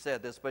when she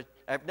said this, but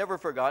I've never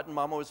forgotten.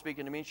 Mama was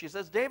speaking to me and she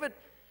says, "David,"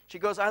 she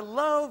goes, "I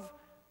love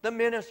the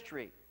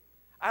ministry.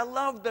 I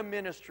love the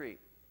ministry.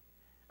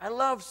 I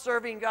love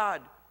serving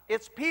God.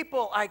 It's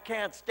people I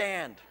can't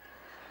stand."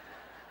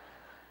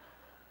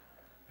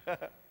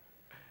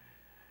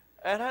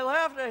 And I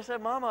laughed and I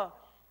said, "Mama,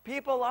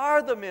 people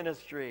are the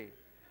ministry.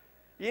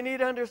 You need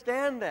to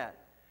understand that.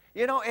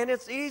 You know, and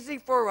it's easy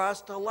for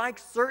us to like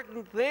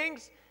certain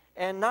things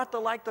and not to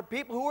like the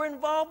people who are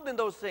involved in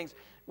those things.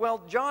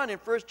 Well, John in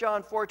 1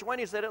 John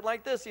 4:20 said it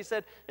like this. He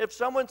said, if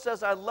someone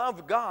says, I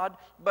love God,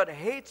 but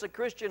hates a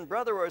Christian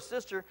brother or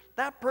sister,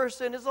 that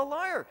person is a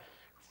liar.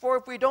 For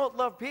if we don't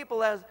love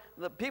people as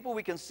the people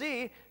we can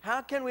see,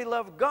 how can we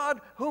love God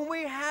whom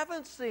we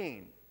haven't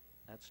seen?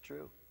 That's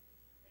true.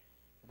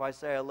 If I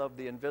say I love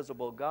the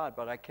invisible God,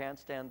 but I can't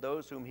stand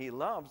those whom he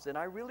loves, then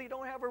I really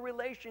don't have a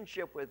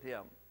relationship with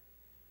him.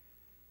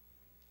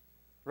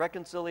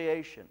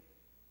 Reconciliation.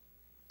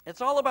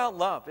 It's all about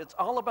love. It's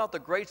all about the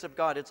grace of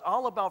God. It's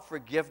all about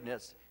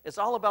forgiveness. It's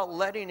all about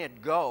letting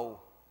it go.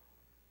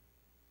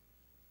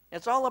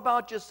 It's all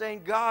about just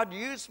saying, God,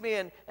 use me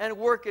and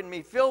work in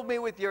me. Fill me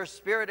with your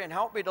Spirit and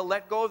help me to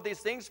let go of these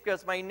things,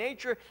 because my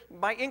nature,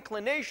 my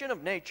inclination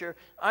of nature,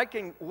 I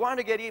can want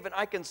to get even.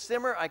 I can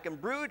simmer. I can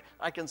brood.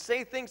 I can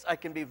say things. I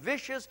can be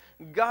vicious.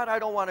 God, I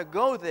don't want to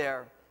go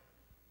there.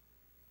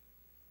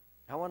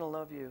 I want to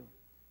love you.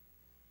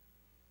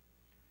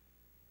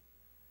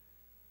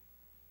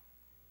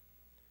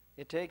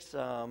 It takes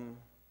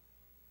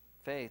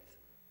faith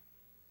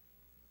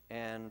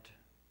and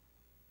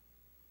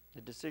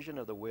the decision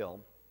of the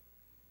will.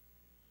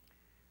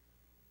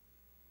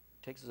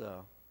 It takes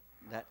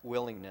that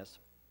willingness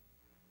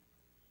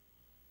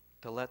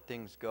to let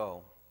things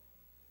go,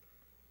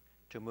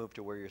 to move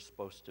to where you're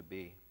supposed to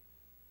be,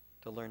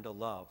 to learn to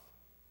love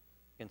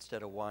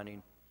instead of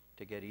wanting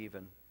to get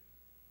even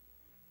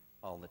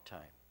all the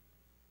time.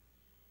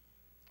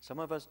 Some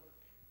of us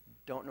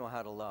don't know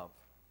how to love.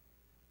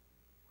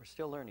 We're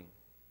still learning.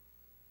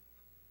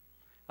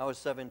 I was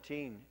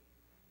 17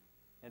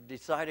 and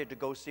decided to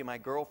go see my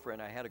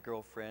girlfriend. I had a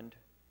girlfriend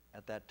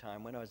at that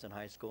time when I was in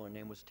high school. Her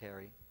name was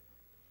Terry.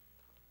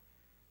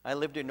 I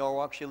lived in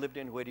Norwalk. She lived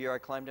in Whittier. I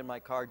climbed in my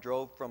car,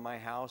 drove from my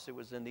house. It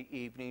was in the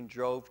evening,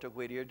 drove to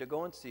Whittier to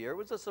go and see her. It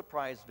was a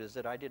surprise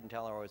visit. I didn't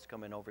tell her I was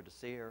coming over to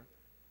see her.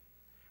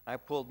 I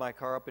pulled my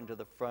car up into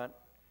the front,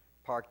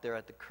 parked there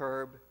at the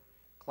curb,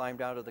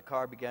 climbed out of the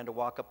car, began to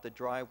walk up the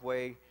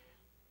driveway.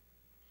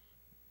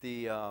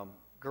 The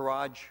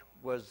garage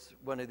was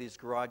one of these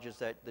garages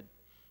that the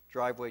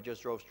driveway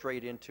just drove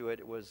straight into it.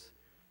 It was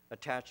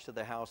attached to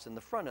the house in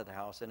the front of the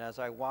house. And as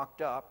I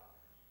walked up,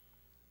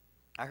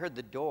 I heard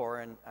the door,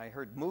 and I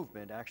heard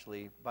movement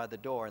actually by the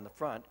door in the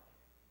front.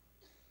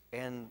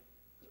 And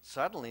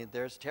suddenly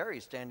there's Terry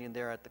standing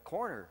there at the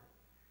corner.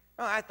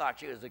 Oh, I thought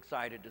she was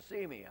excited to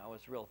see me. I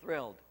was real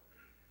thrilled.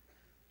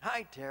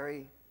 Hi,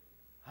 Terry.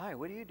 Hi,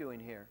 what are you doing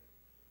here?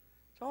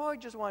 Oh, I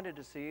just wanted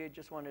to see you.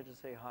 Just wanted to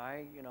say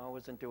hi. You know, I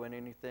wasn't doing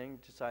anything.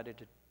 Decided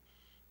to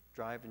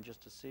drive and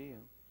just to see you.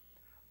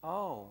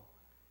 Oh,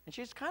 and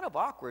she's kind of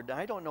awkward.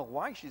 I don't know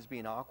why she's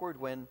being awkward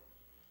when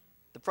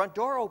the front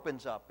door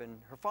opens up and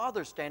her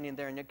father's standing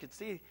there, and you could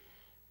see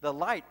the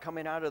light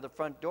coming out of the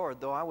front door.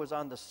 Though I was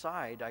on the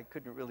side, I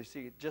couldn't really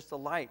see just the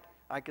light.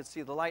 I could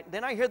see the light. And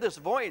then I hear this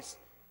voice.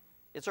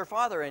 It's her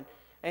father,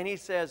 and he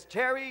says,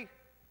 Terry,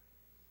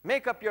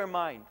 make up your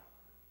mind.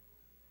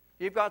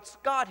 You've got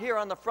Scott here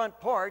on the front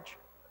porch,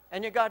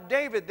 and you got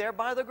David there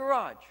by the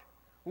garage.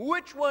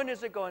 Which one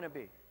is it going to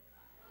be?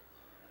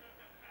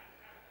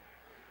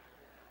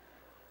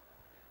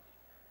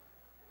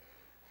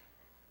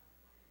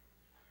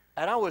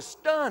 And I was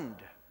stunned.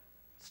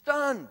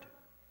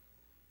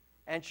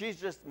 And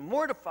she's just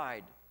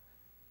mortified.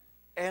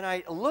 And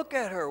I look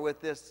at her with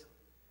this,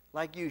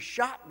 like you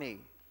shot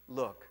me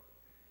look.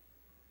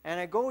 And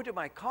I go to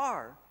my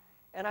car,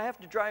 and I have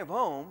to drive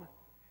home,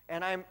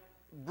 and I'm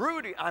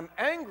broody, I'm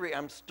angry,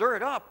 I'm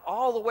stirred up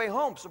all the way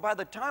home. So by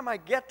the time I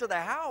get to the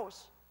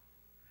house,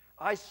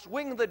 I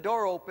swing the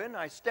door open,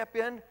 I step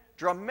in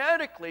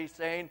dramatically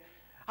saying,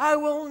 I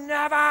will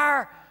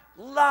never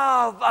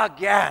love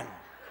again.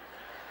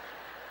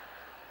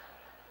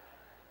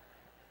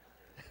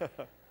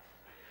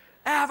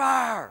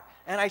 Ever.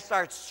 And I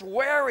start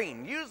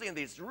swearing, using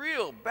these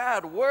real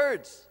bad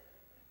words.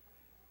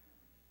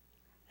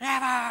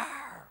 Never.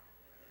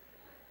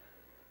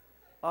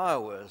 I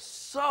was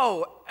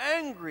so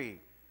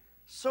angry,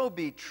 so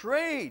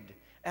betrayed,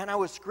 and I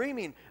was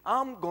screaming,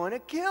 I'm going to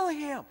kill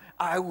him.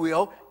 I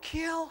will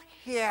kill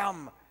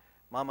him.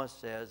 Mama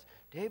says,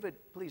 David,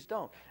 please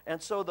don't.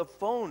 And so the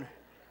phone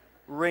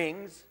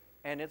rings,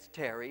 and it's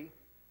Terry,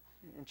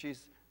 and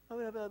she's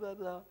blah, blah, blah,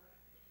 blah.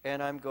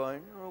 And I'm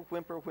going, oh,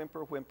 whimper,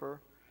 whimper, whimper.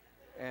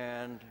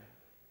 And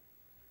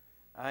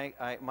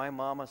my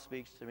mama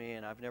speaks to me,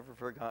 and I've never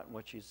forgotten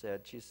what she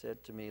said. She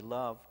said to me,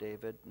 love,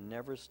 David,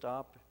 never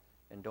stop.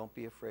 And don't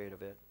be afraid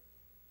of it.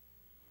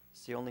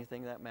 It's the only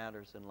thing that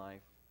matters in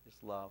life is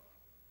love.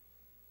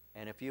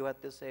 And if you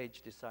at this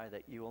age decide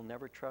that you will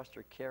never trust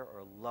or care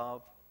or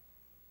love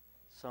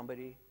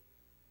somebody,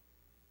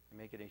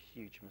 you're making a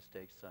huge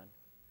mistake, son.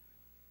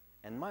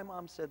 And my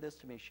mom said this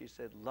to me. She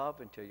said, love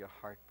until your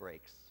heart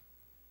breaks.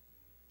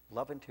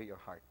 Love until your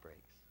heart breaks.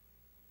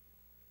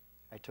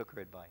 I took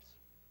her advice.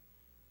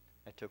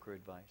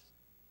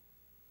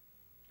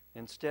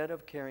 Instead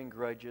of carrying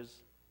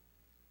grudges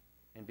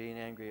and being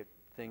angry at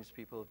things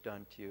people have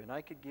done to you. And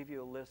I could give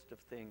you a list of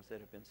things that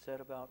have been said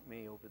about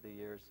me over the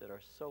years that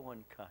are so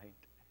unkind.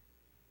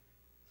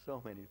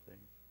 So many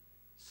things.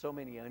 So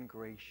many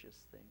ungracious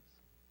things.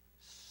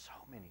 So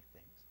many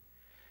things.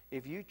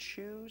 If you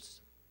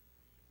choose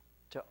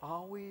to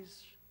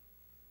always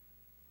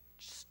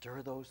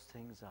stir those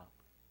things up.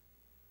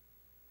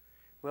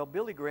 Well,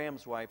 Billy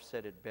Graham's wife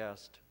said it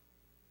best.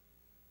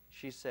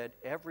 She said,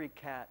 every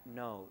cat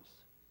knows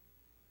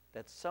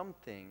that some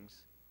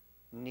things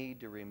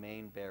need to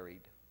remain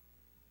buried.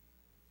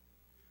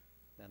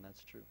 And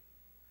that's true.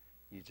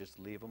 You just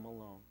leave them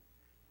alone.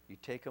 You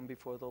take them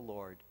before the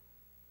Lord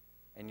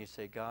and you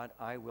say, God,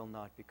 I will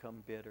not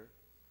become bitter.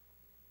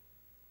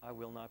 I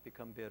will not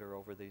become bitter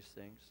over these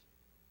things.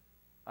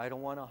 I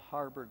don't want to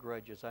harbor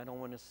grudges. I don't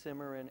want to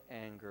simmer in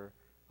anger.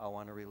 I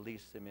want to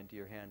release them into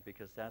your hand,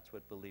 because that's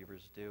what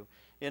believers do.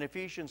 In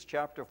Ephesians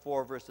chapter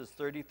 4, verses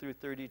 30 through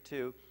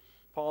 32,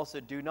 Paul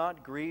said, do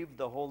not grieve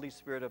the Holy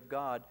Spirit of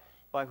God,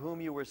 by whom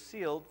you were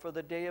sealed for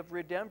the day of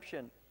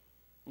redemption.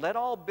 Let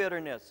all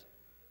bitterness,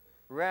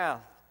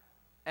 wrath,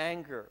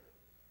 anger,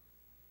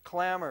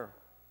 clamor,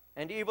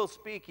 and evil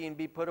speaking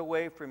be put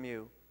away from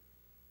you,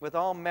 with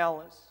all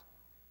malice.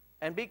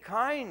 And be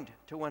kind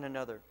to one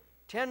another,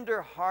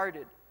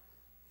 tender-hearted,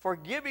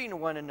 forgiving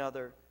one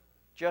another,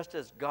 just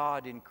as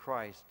God in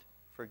Christ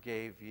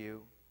forgave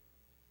you.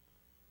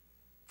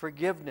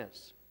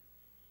 Forgiveness.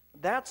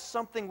 That's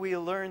something we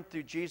learn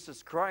through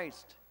Jesus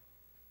Christ.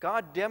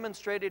 God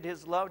demonstrated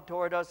his love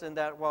toward us in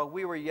that while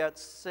we were yet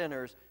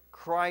sinners,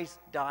 Christ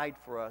died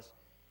for us.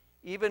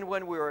 Even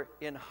when we were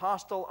in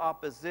hostile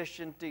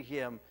opposition to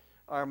him,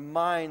 our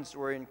minds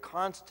were in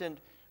constant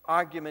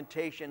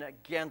argumentation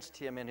against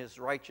him and his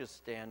righteous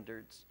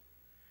standards.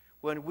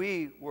 When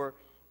we were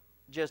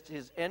just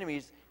his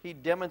enemies, he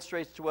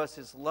demonstrates to us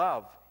his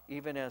love,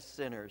 even as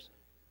sinners,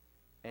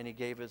 and he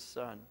gave his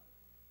Son.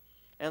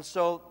 And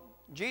so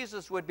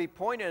Jesus would be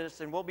pointing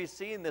us, and we'll be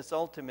seeing this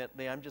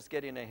ultimately. I'm just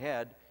getting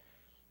ahead.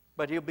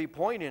 But he'll be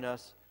pointing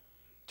us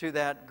to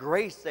that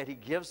grace that he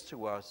gives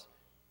to us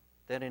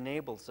that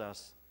enables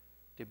us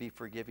to be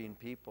forgiving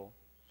people.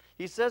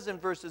 He says in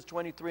verses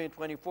 23 and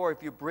 24,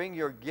 if you bring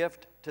your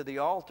gift to the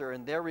altar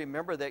and there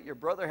remember that your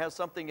brother has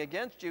something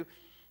against you,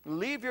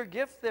 leave your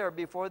gift there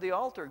before the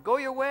altar. Go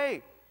your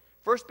way.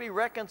 First be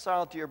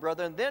reconciled to your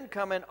brother, and then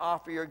come and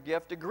offer your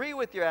gift. Agree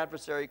with your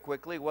adversary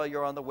quickly while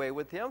you're on the way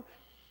with him,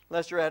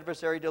 lest your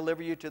adversary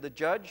deliver you to the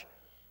judge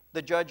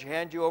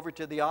hand you over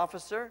to the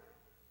officer,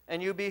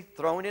 and you be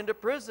thrown into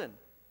prison.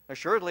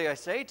 Assuredly, I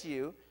say to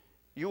you,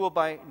 you will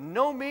by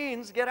no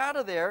means get out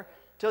of there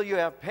till you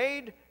have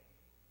paid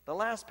the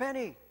last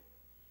penny.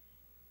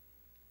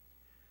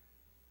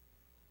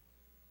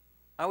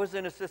 I was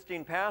an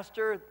assisting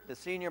pastor. The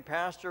senior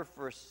pastor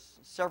for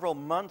several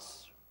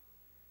months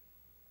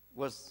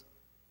was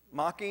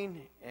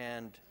mocking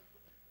and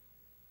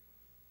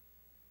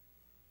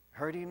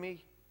hurting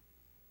me.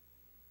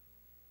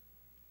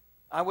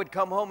 I would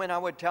come home and I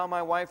would tell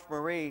my wife,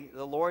 Marie,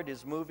 the Lord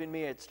is moving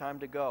me, it's time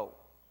to go.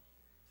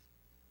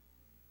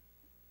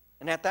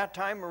 And at that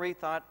time, Marie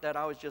thought that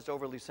I was just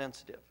overly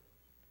sensitive.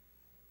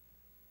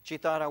 She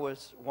thought I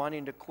was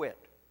wanting to quit.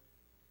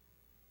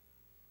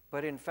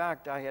 But in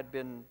fact, I had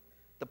been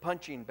the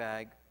punching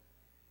bag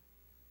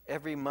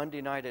every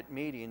Monday night at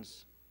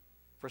meetings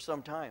for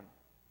some time.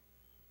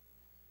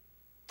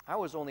 I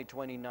was only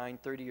 29,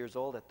 30 years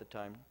old at the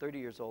time.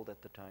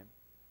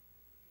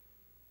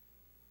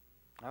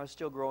 I was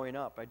still growing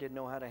up. I didn't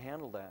know how to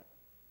handle that.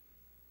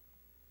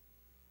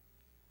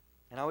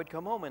 And I would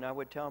come home and I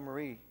would tell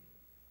Marie,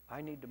 I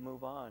need to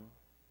move on.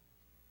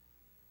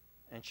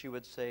 And she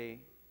would say,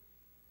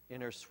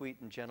 in her sweet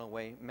and gentle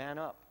way, man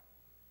up.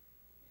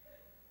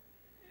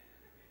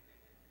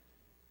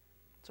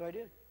 So I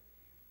did.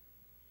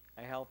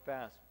 I held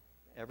fast.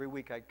 Every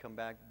week I'd come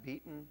back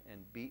beaten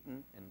and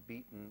beaten and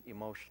beaten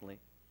emotionally.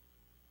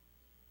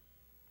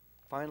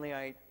 Finally,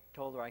 I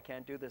told her I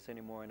can't do this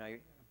anymore, and I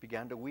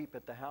began to weep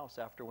at the house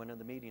after one of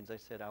the meetings. I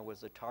said, I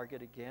was a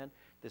target again.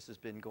 This has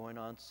been going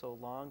on so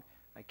long.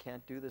 I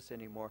can't do this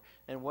anymore.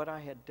 And what I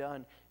had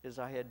done is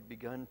I had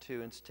begun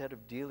to, instead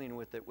of dealing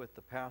with it with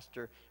the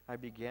pastor, I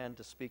began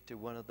to speak to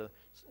one of the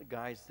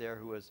guys there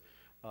who was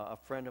a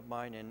friend of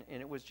mine, and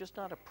it was just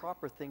not a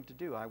proper thing to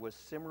do. I was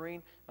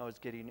simmering, I was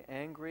getting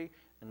angry,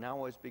 and now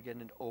I was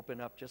beginning to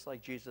open up, just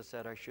like Jesus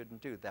said I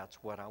shouldn't do.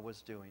 That's what I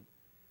was doing.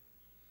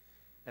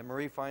 And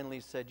Marie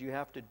finally said, you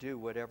have to do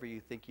whatever you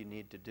think you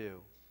need to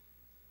do.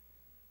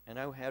 And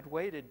I had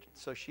waited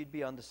so she'd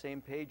be on the same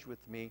page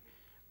with me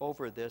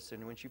over this,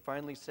 and when she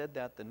finally said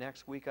that, the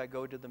next week I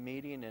go to the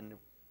meeting, and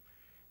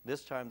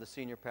this time the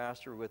senior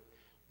pastor with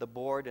the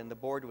board, and the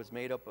board was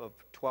made up of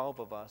 12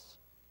 of us.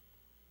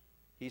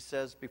 He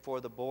says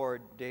before the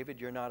board, David,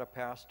 you're not a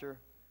pastor.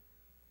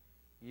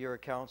 You're a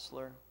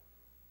counselor.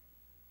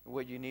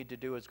 What you need to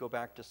do is go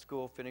back to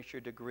school, finish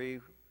your degree.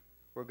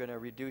 We're going to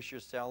reduce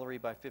your salary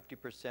by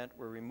 50%.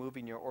 We're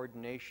removing your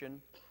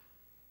ordination.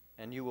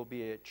 And you will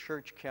be a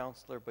church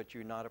counselor, but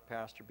you're not a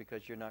pastor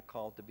because you're not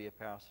called to be a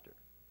pastor.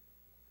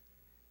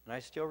 And I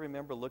still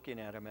remember looking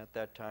at him at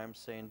that time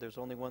saying, there's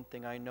only one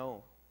thing I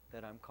know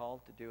that I'm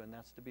called to do, and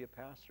that's to be a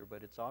pastor,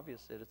 but it's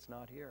obvious that it's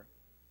not here.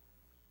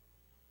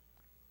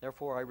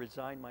 Therefore, I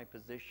resign my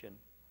position.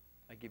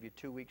 I give you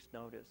 2 weeks'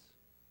 notice.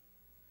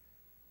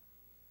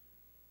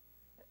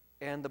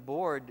 And the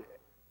board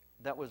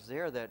that was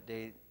there that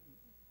day,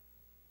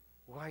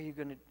 why are you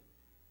going to?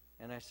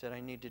 And I said, I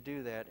need to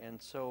do that.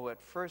 And so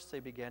at first they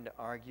began to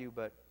argue,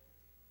 but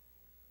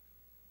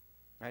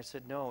I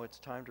said, no, it's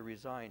time to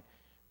resign.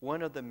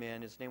 One of the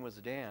men, his name was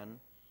Dan,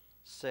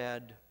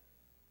 said,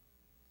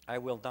 I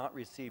will not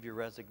receive your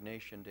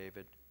resignation,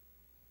 David,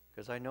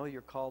 because I know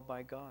you're called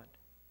by God.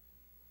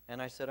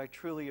 And I said, I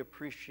truly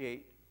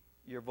appreciate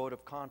your vote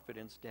of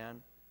confidence,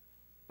 Dan,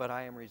 but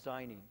I am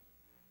resigning,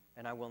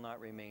 and I will not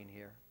remain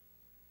here.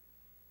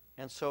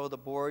 And so the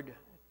board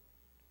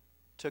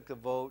took the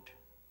vote.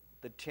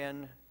 The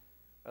 10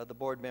 of the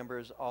board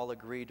members all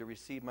agreed to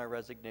receive my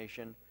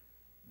resignation.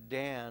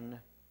 Dan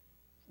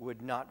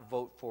would not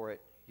vote for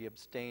it. He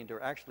abstained,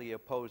 or actually he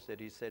opposed it.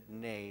 He said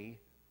nay.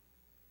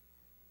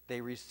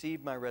 They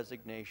received my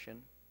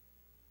resignation.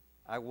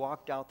 I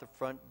walked out the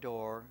front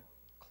door,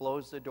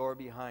 closed the door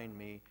behind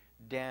me.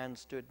 Dan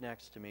stood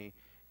next to me,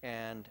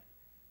 and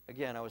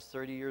again, I was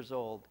 30 years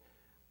old.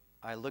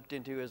 I looked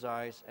into his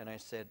eyes and I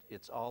said,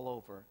 it's all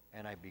over,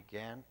 and I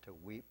began to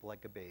weep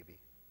like a baby.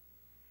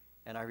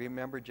 And I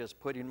remember just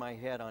putting my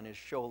head on his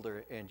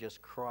shoulder and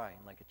just crying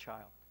like a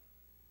child.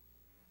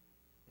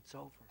 It's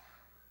over.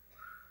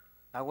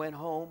 I went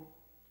home.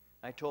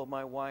 I told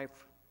my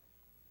wife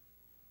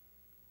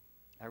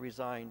I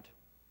resigned.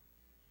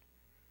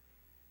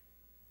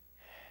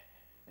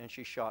 And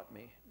she shot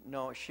me.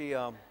 No, she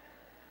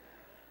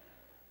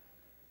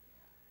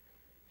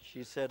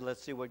said,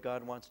 let's see what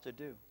God wants to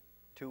do.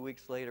 2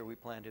 weeks later, we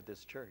planted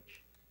this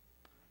church.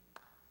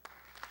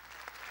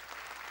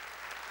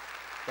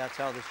 That's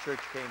how this church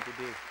came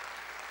to be.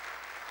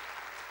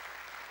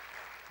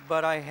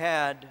 But I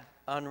had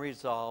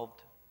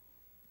unresolved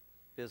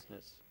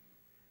business.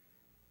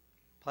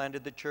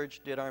 Planted the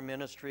church, did our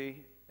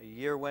ministry. A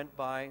year went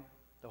by.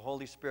 The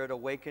Holy Spirit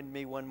awakened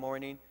me one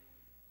morning.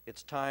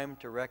 It's time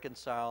to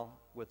reconcile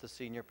with the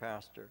senior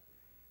pastor.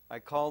 I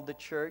called the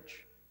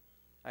church.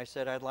 I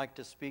said, I'd like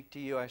to speak to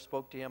you. I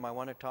spoke to him. I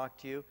want to talk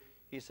to you.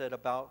 He said,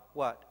 about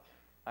what?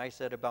 I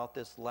said, about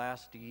this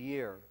last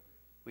year.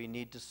 We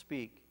need to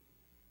speak.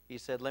 He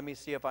said, let me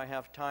see if I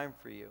have time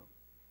for you.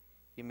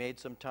 He made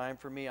some time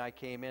for me. I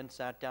came in,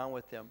 sat down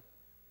with him.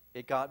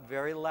 It got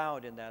very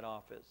loud in that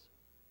office.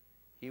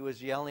 He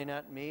was yelling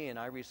at me, and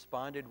I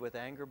responded with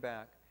anger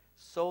back.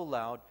 So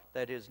loud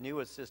that his new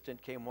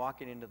assistant came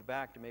walking into the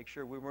back to make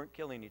sure we weren't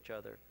killing each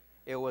other.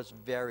 It was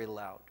very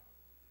loud.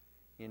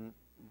 And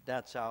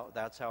that's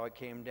how it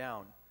came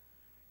down.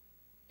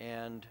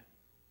 And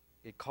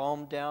it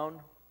calmed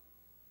down.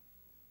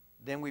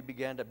 Then we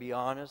began to be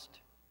honest.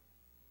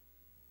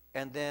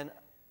 And then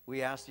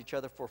we asked each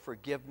other for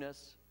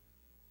forgiveness.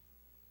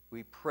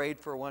 We prayed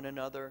for one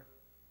another.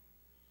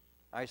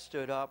 I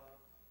stood up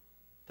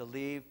to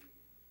leave.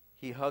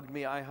 He hugged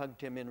me. I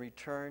hugged him in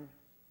return.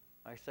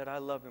 I said, I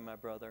love you, my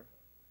brother.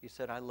 He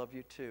said, I love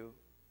you too.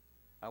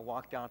 I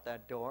walked out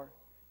that door.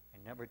 I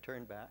never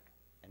turned back.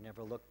 I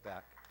never looked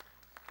back.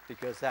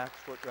 Because that's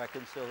what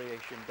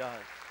reconciliation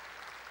does.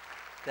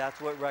 That's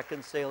what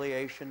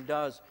reconciliation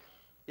does.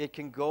 It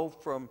can go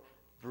from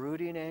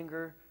brooding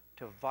anger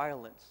to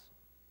violence.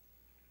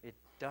 It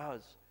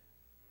does.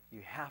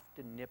 You have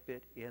to nip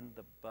it in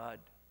the bud.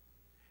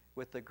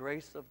 With the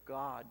grace of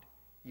God,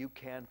 you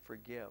can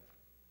forgive.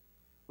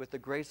 With the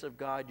grace of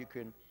God, you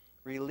can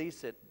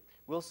release it.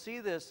 We'll see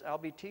this. I'll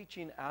be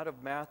teaching out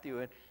of Matthew,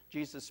 and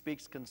Jesus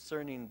speaks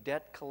concerning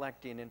debt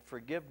collecting and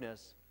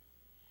forgiveness.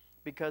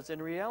 Because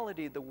in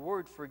reality, the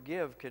word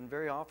forgive can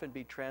very often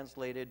be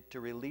translated to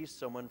release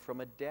someone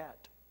from a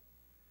debt.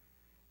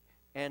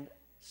 And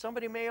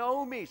somebody may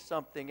owe me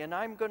something, and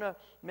I'm going to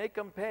make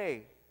them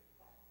pay.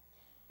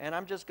 And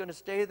I'm just going to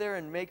stay there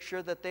and make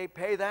sure that they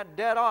pay that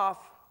debt off.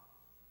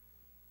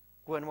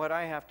 When what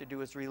I have to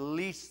do is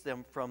release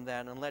them from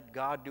that and let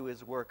God do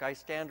His work. I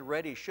stand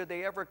ready. Should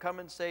they ever come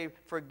and say,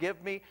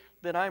 forgive me,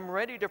 then I'm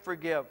ready to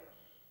forgive.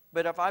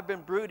 But if I've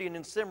been brooding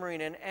and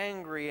simmering and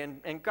angry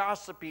and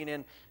gossiping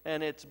and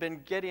it's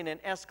been getting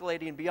and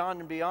escalating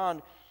beyond and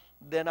beyond,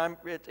 then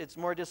it's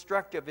more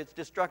destructive. It's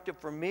destructive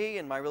for me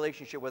and my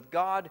relationship with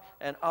God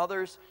and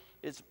others.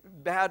 It's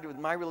bad with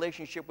my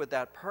relationship with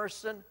that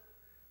person.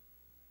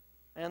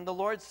 And the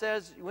Lord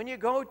says, when you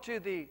go to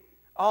the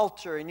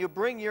altar and you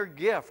bring your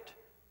gift,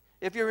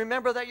 if you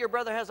remember that your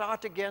brother has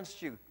aught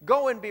against you,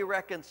 go and be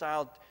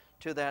reconciled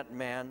to that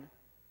man.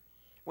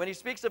 When he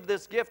speaks of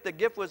this gift, the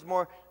gift was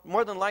more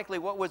than likely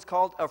what was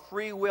called a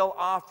free will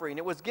offering.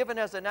 It was given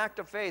as an act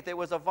of faith. It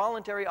was a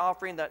voluntary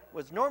offering that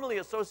was normally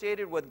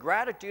associated with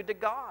gratitude to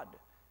God.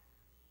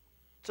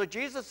 So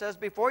Jesus says,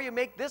 before you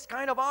make this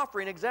kind of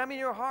offering, examine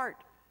your heart.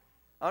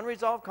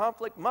 Unresolved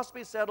conflict must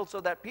be settled so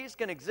that peace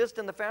can exist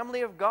in the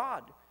family of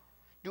God.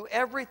 Do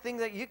everything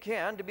that you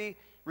can to be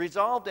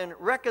resolved and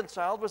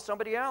reconciled with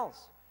somebody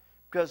else.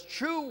 Because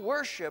true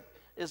worship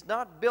is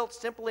not built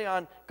simply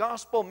on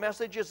gospel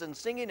messages and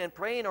singing and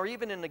praying or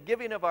even in the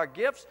giving of our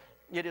gifts.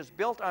 It is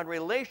built on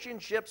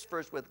relationships,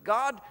 first with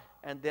God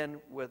and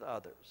then with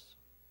others.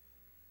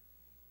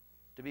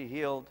 To be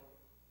healed,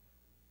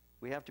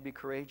 we have to be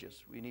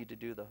courageous. We need to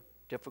do the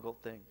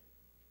difficult thing,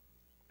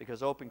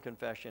 because open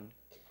confession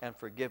and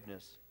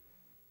forgiveness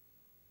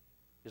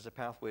is a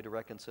pathway to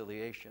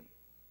reconciliation.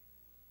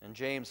 And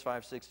James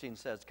 5:16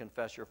 says,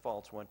 confess your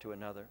faults one to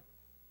another.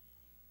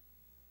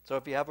 So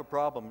if you have a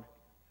problem,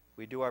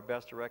 we do our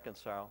best to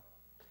reconcile,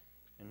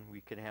 and we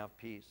can have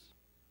peace,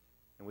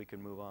 and we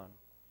can move on.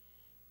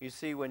 You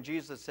see, when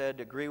Jesus said,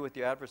 agree with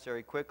your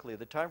adversary quickly,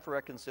 the time for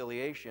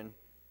reconciliation,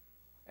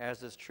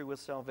 as is true with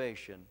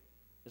salvation,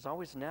 is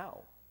always now.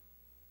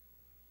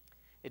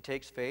 It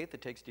takes faith,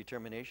 it takes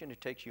determination,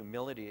 it takes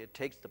humility, it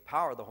takes the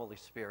power of the Holy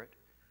Spirit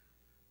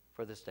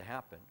for this to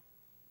happen.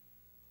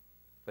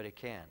 But it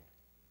can.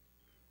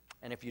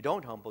 And if you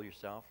don't humble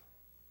yourself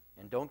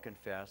and don't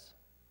confess,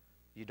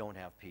 you don't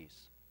have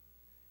peace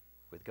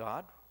with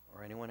God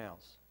or anyone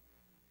else.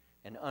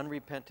 And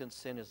unrepentant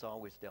sin is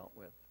always dealt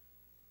with.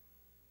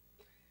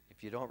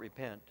 If you don't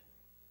repent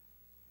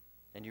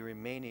and you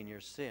remain in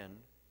your sin,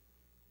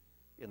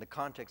 in the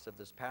context of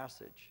this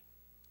passage,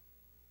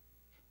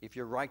 if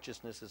your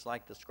righteousness is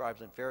like the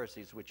scribes and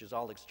Pharisees, which is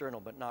all external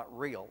but not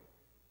real,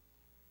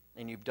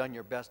 and you've done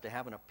your best to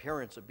have an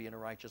appearance of being a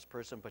righteous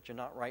person, but you're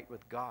not right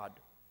with God,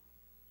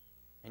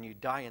 and you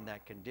die in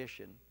that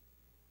condition,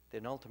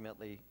 then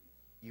ultimately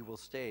you will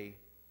stay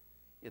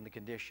in the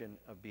condition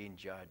of being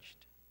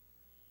judged.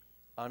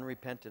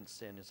 Unrepentant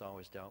sin is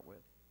always dealt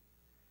with.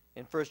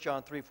 In 1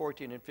 John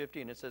 3:14 and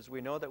 15, it says,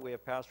 we know that we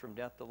have passed from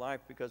death to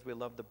life because we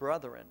love the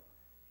brethren.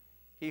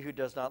 He who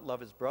does not love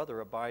his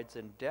brother abides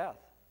in death.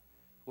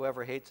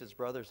 Whoever hates his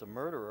brother is a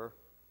murderer,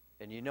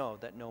 and you know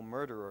that no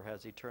murderer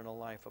has eternal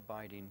life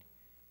abiding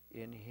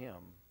in him.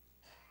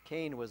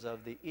 Cain was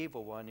of the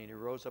evil one, and he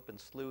rose up and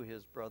slew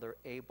his brother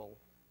Abel.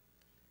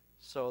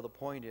 So the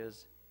point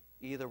is,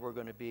 either we're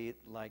going to be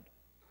like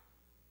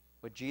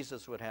what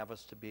Jesus would have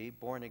us to be,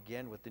 born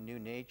again with the new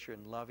nature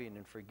and loving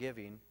and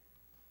forgiving,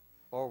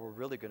 or we're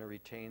really going to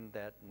retain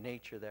that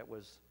nature that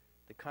was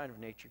the kind of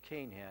nature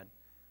Cain had,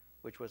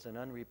 which was an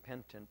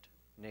unrepentant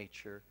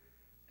nature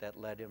that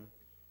led him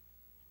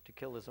to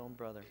kill his own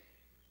brother.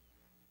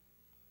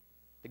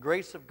 The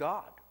grace of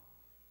God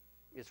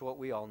is what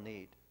we all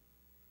need.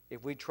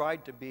 If we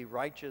tried to be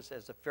righteous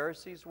as the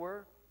Pharisees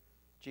were,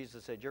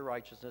 Jesus said, your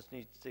righteousness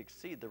needs to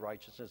exceed the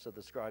righteousness of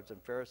the scribes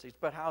and Pharisees.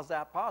 But how's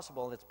that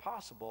possible? And it's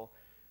possible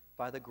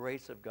by the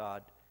grace of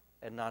God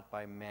and not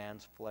by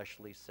man's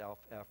fleshly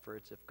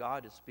self-efforts. If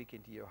God is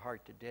speaking to your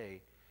heart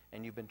today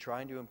and you've been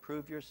trying to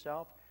improve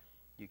yourself,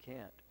 you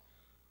can't.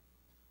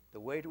 The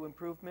way to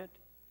improvement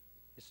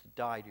is to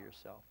die to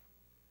yourself.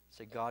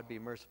 Say, God, be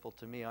merciful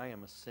to me. I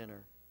am a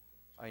sinner.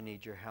 I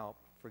need your help.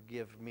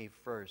 Forgive me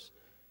first.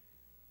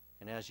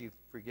 And as you've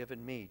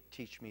forgiven me,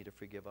 teach me to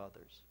forgive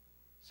others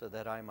so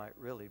that I might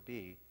really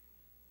be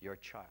your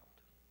child.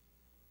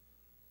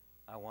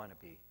 I want to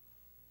be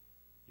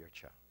your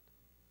child.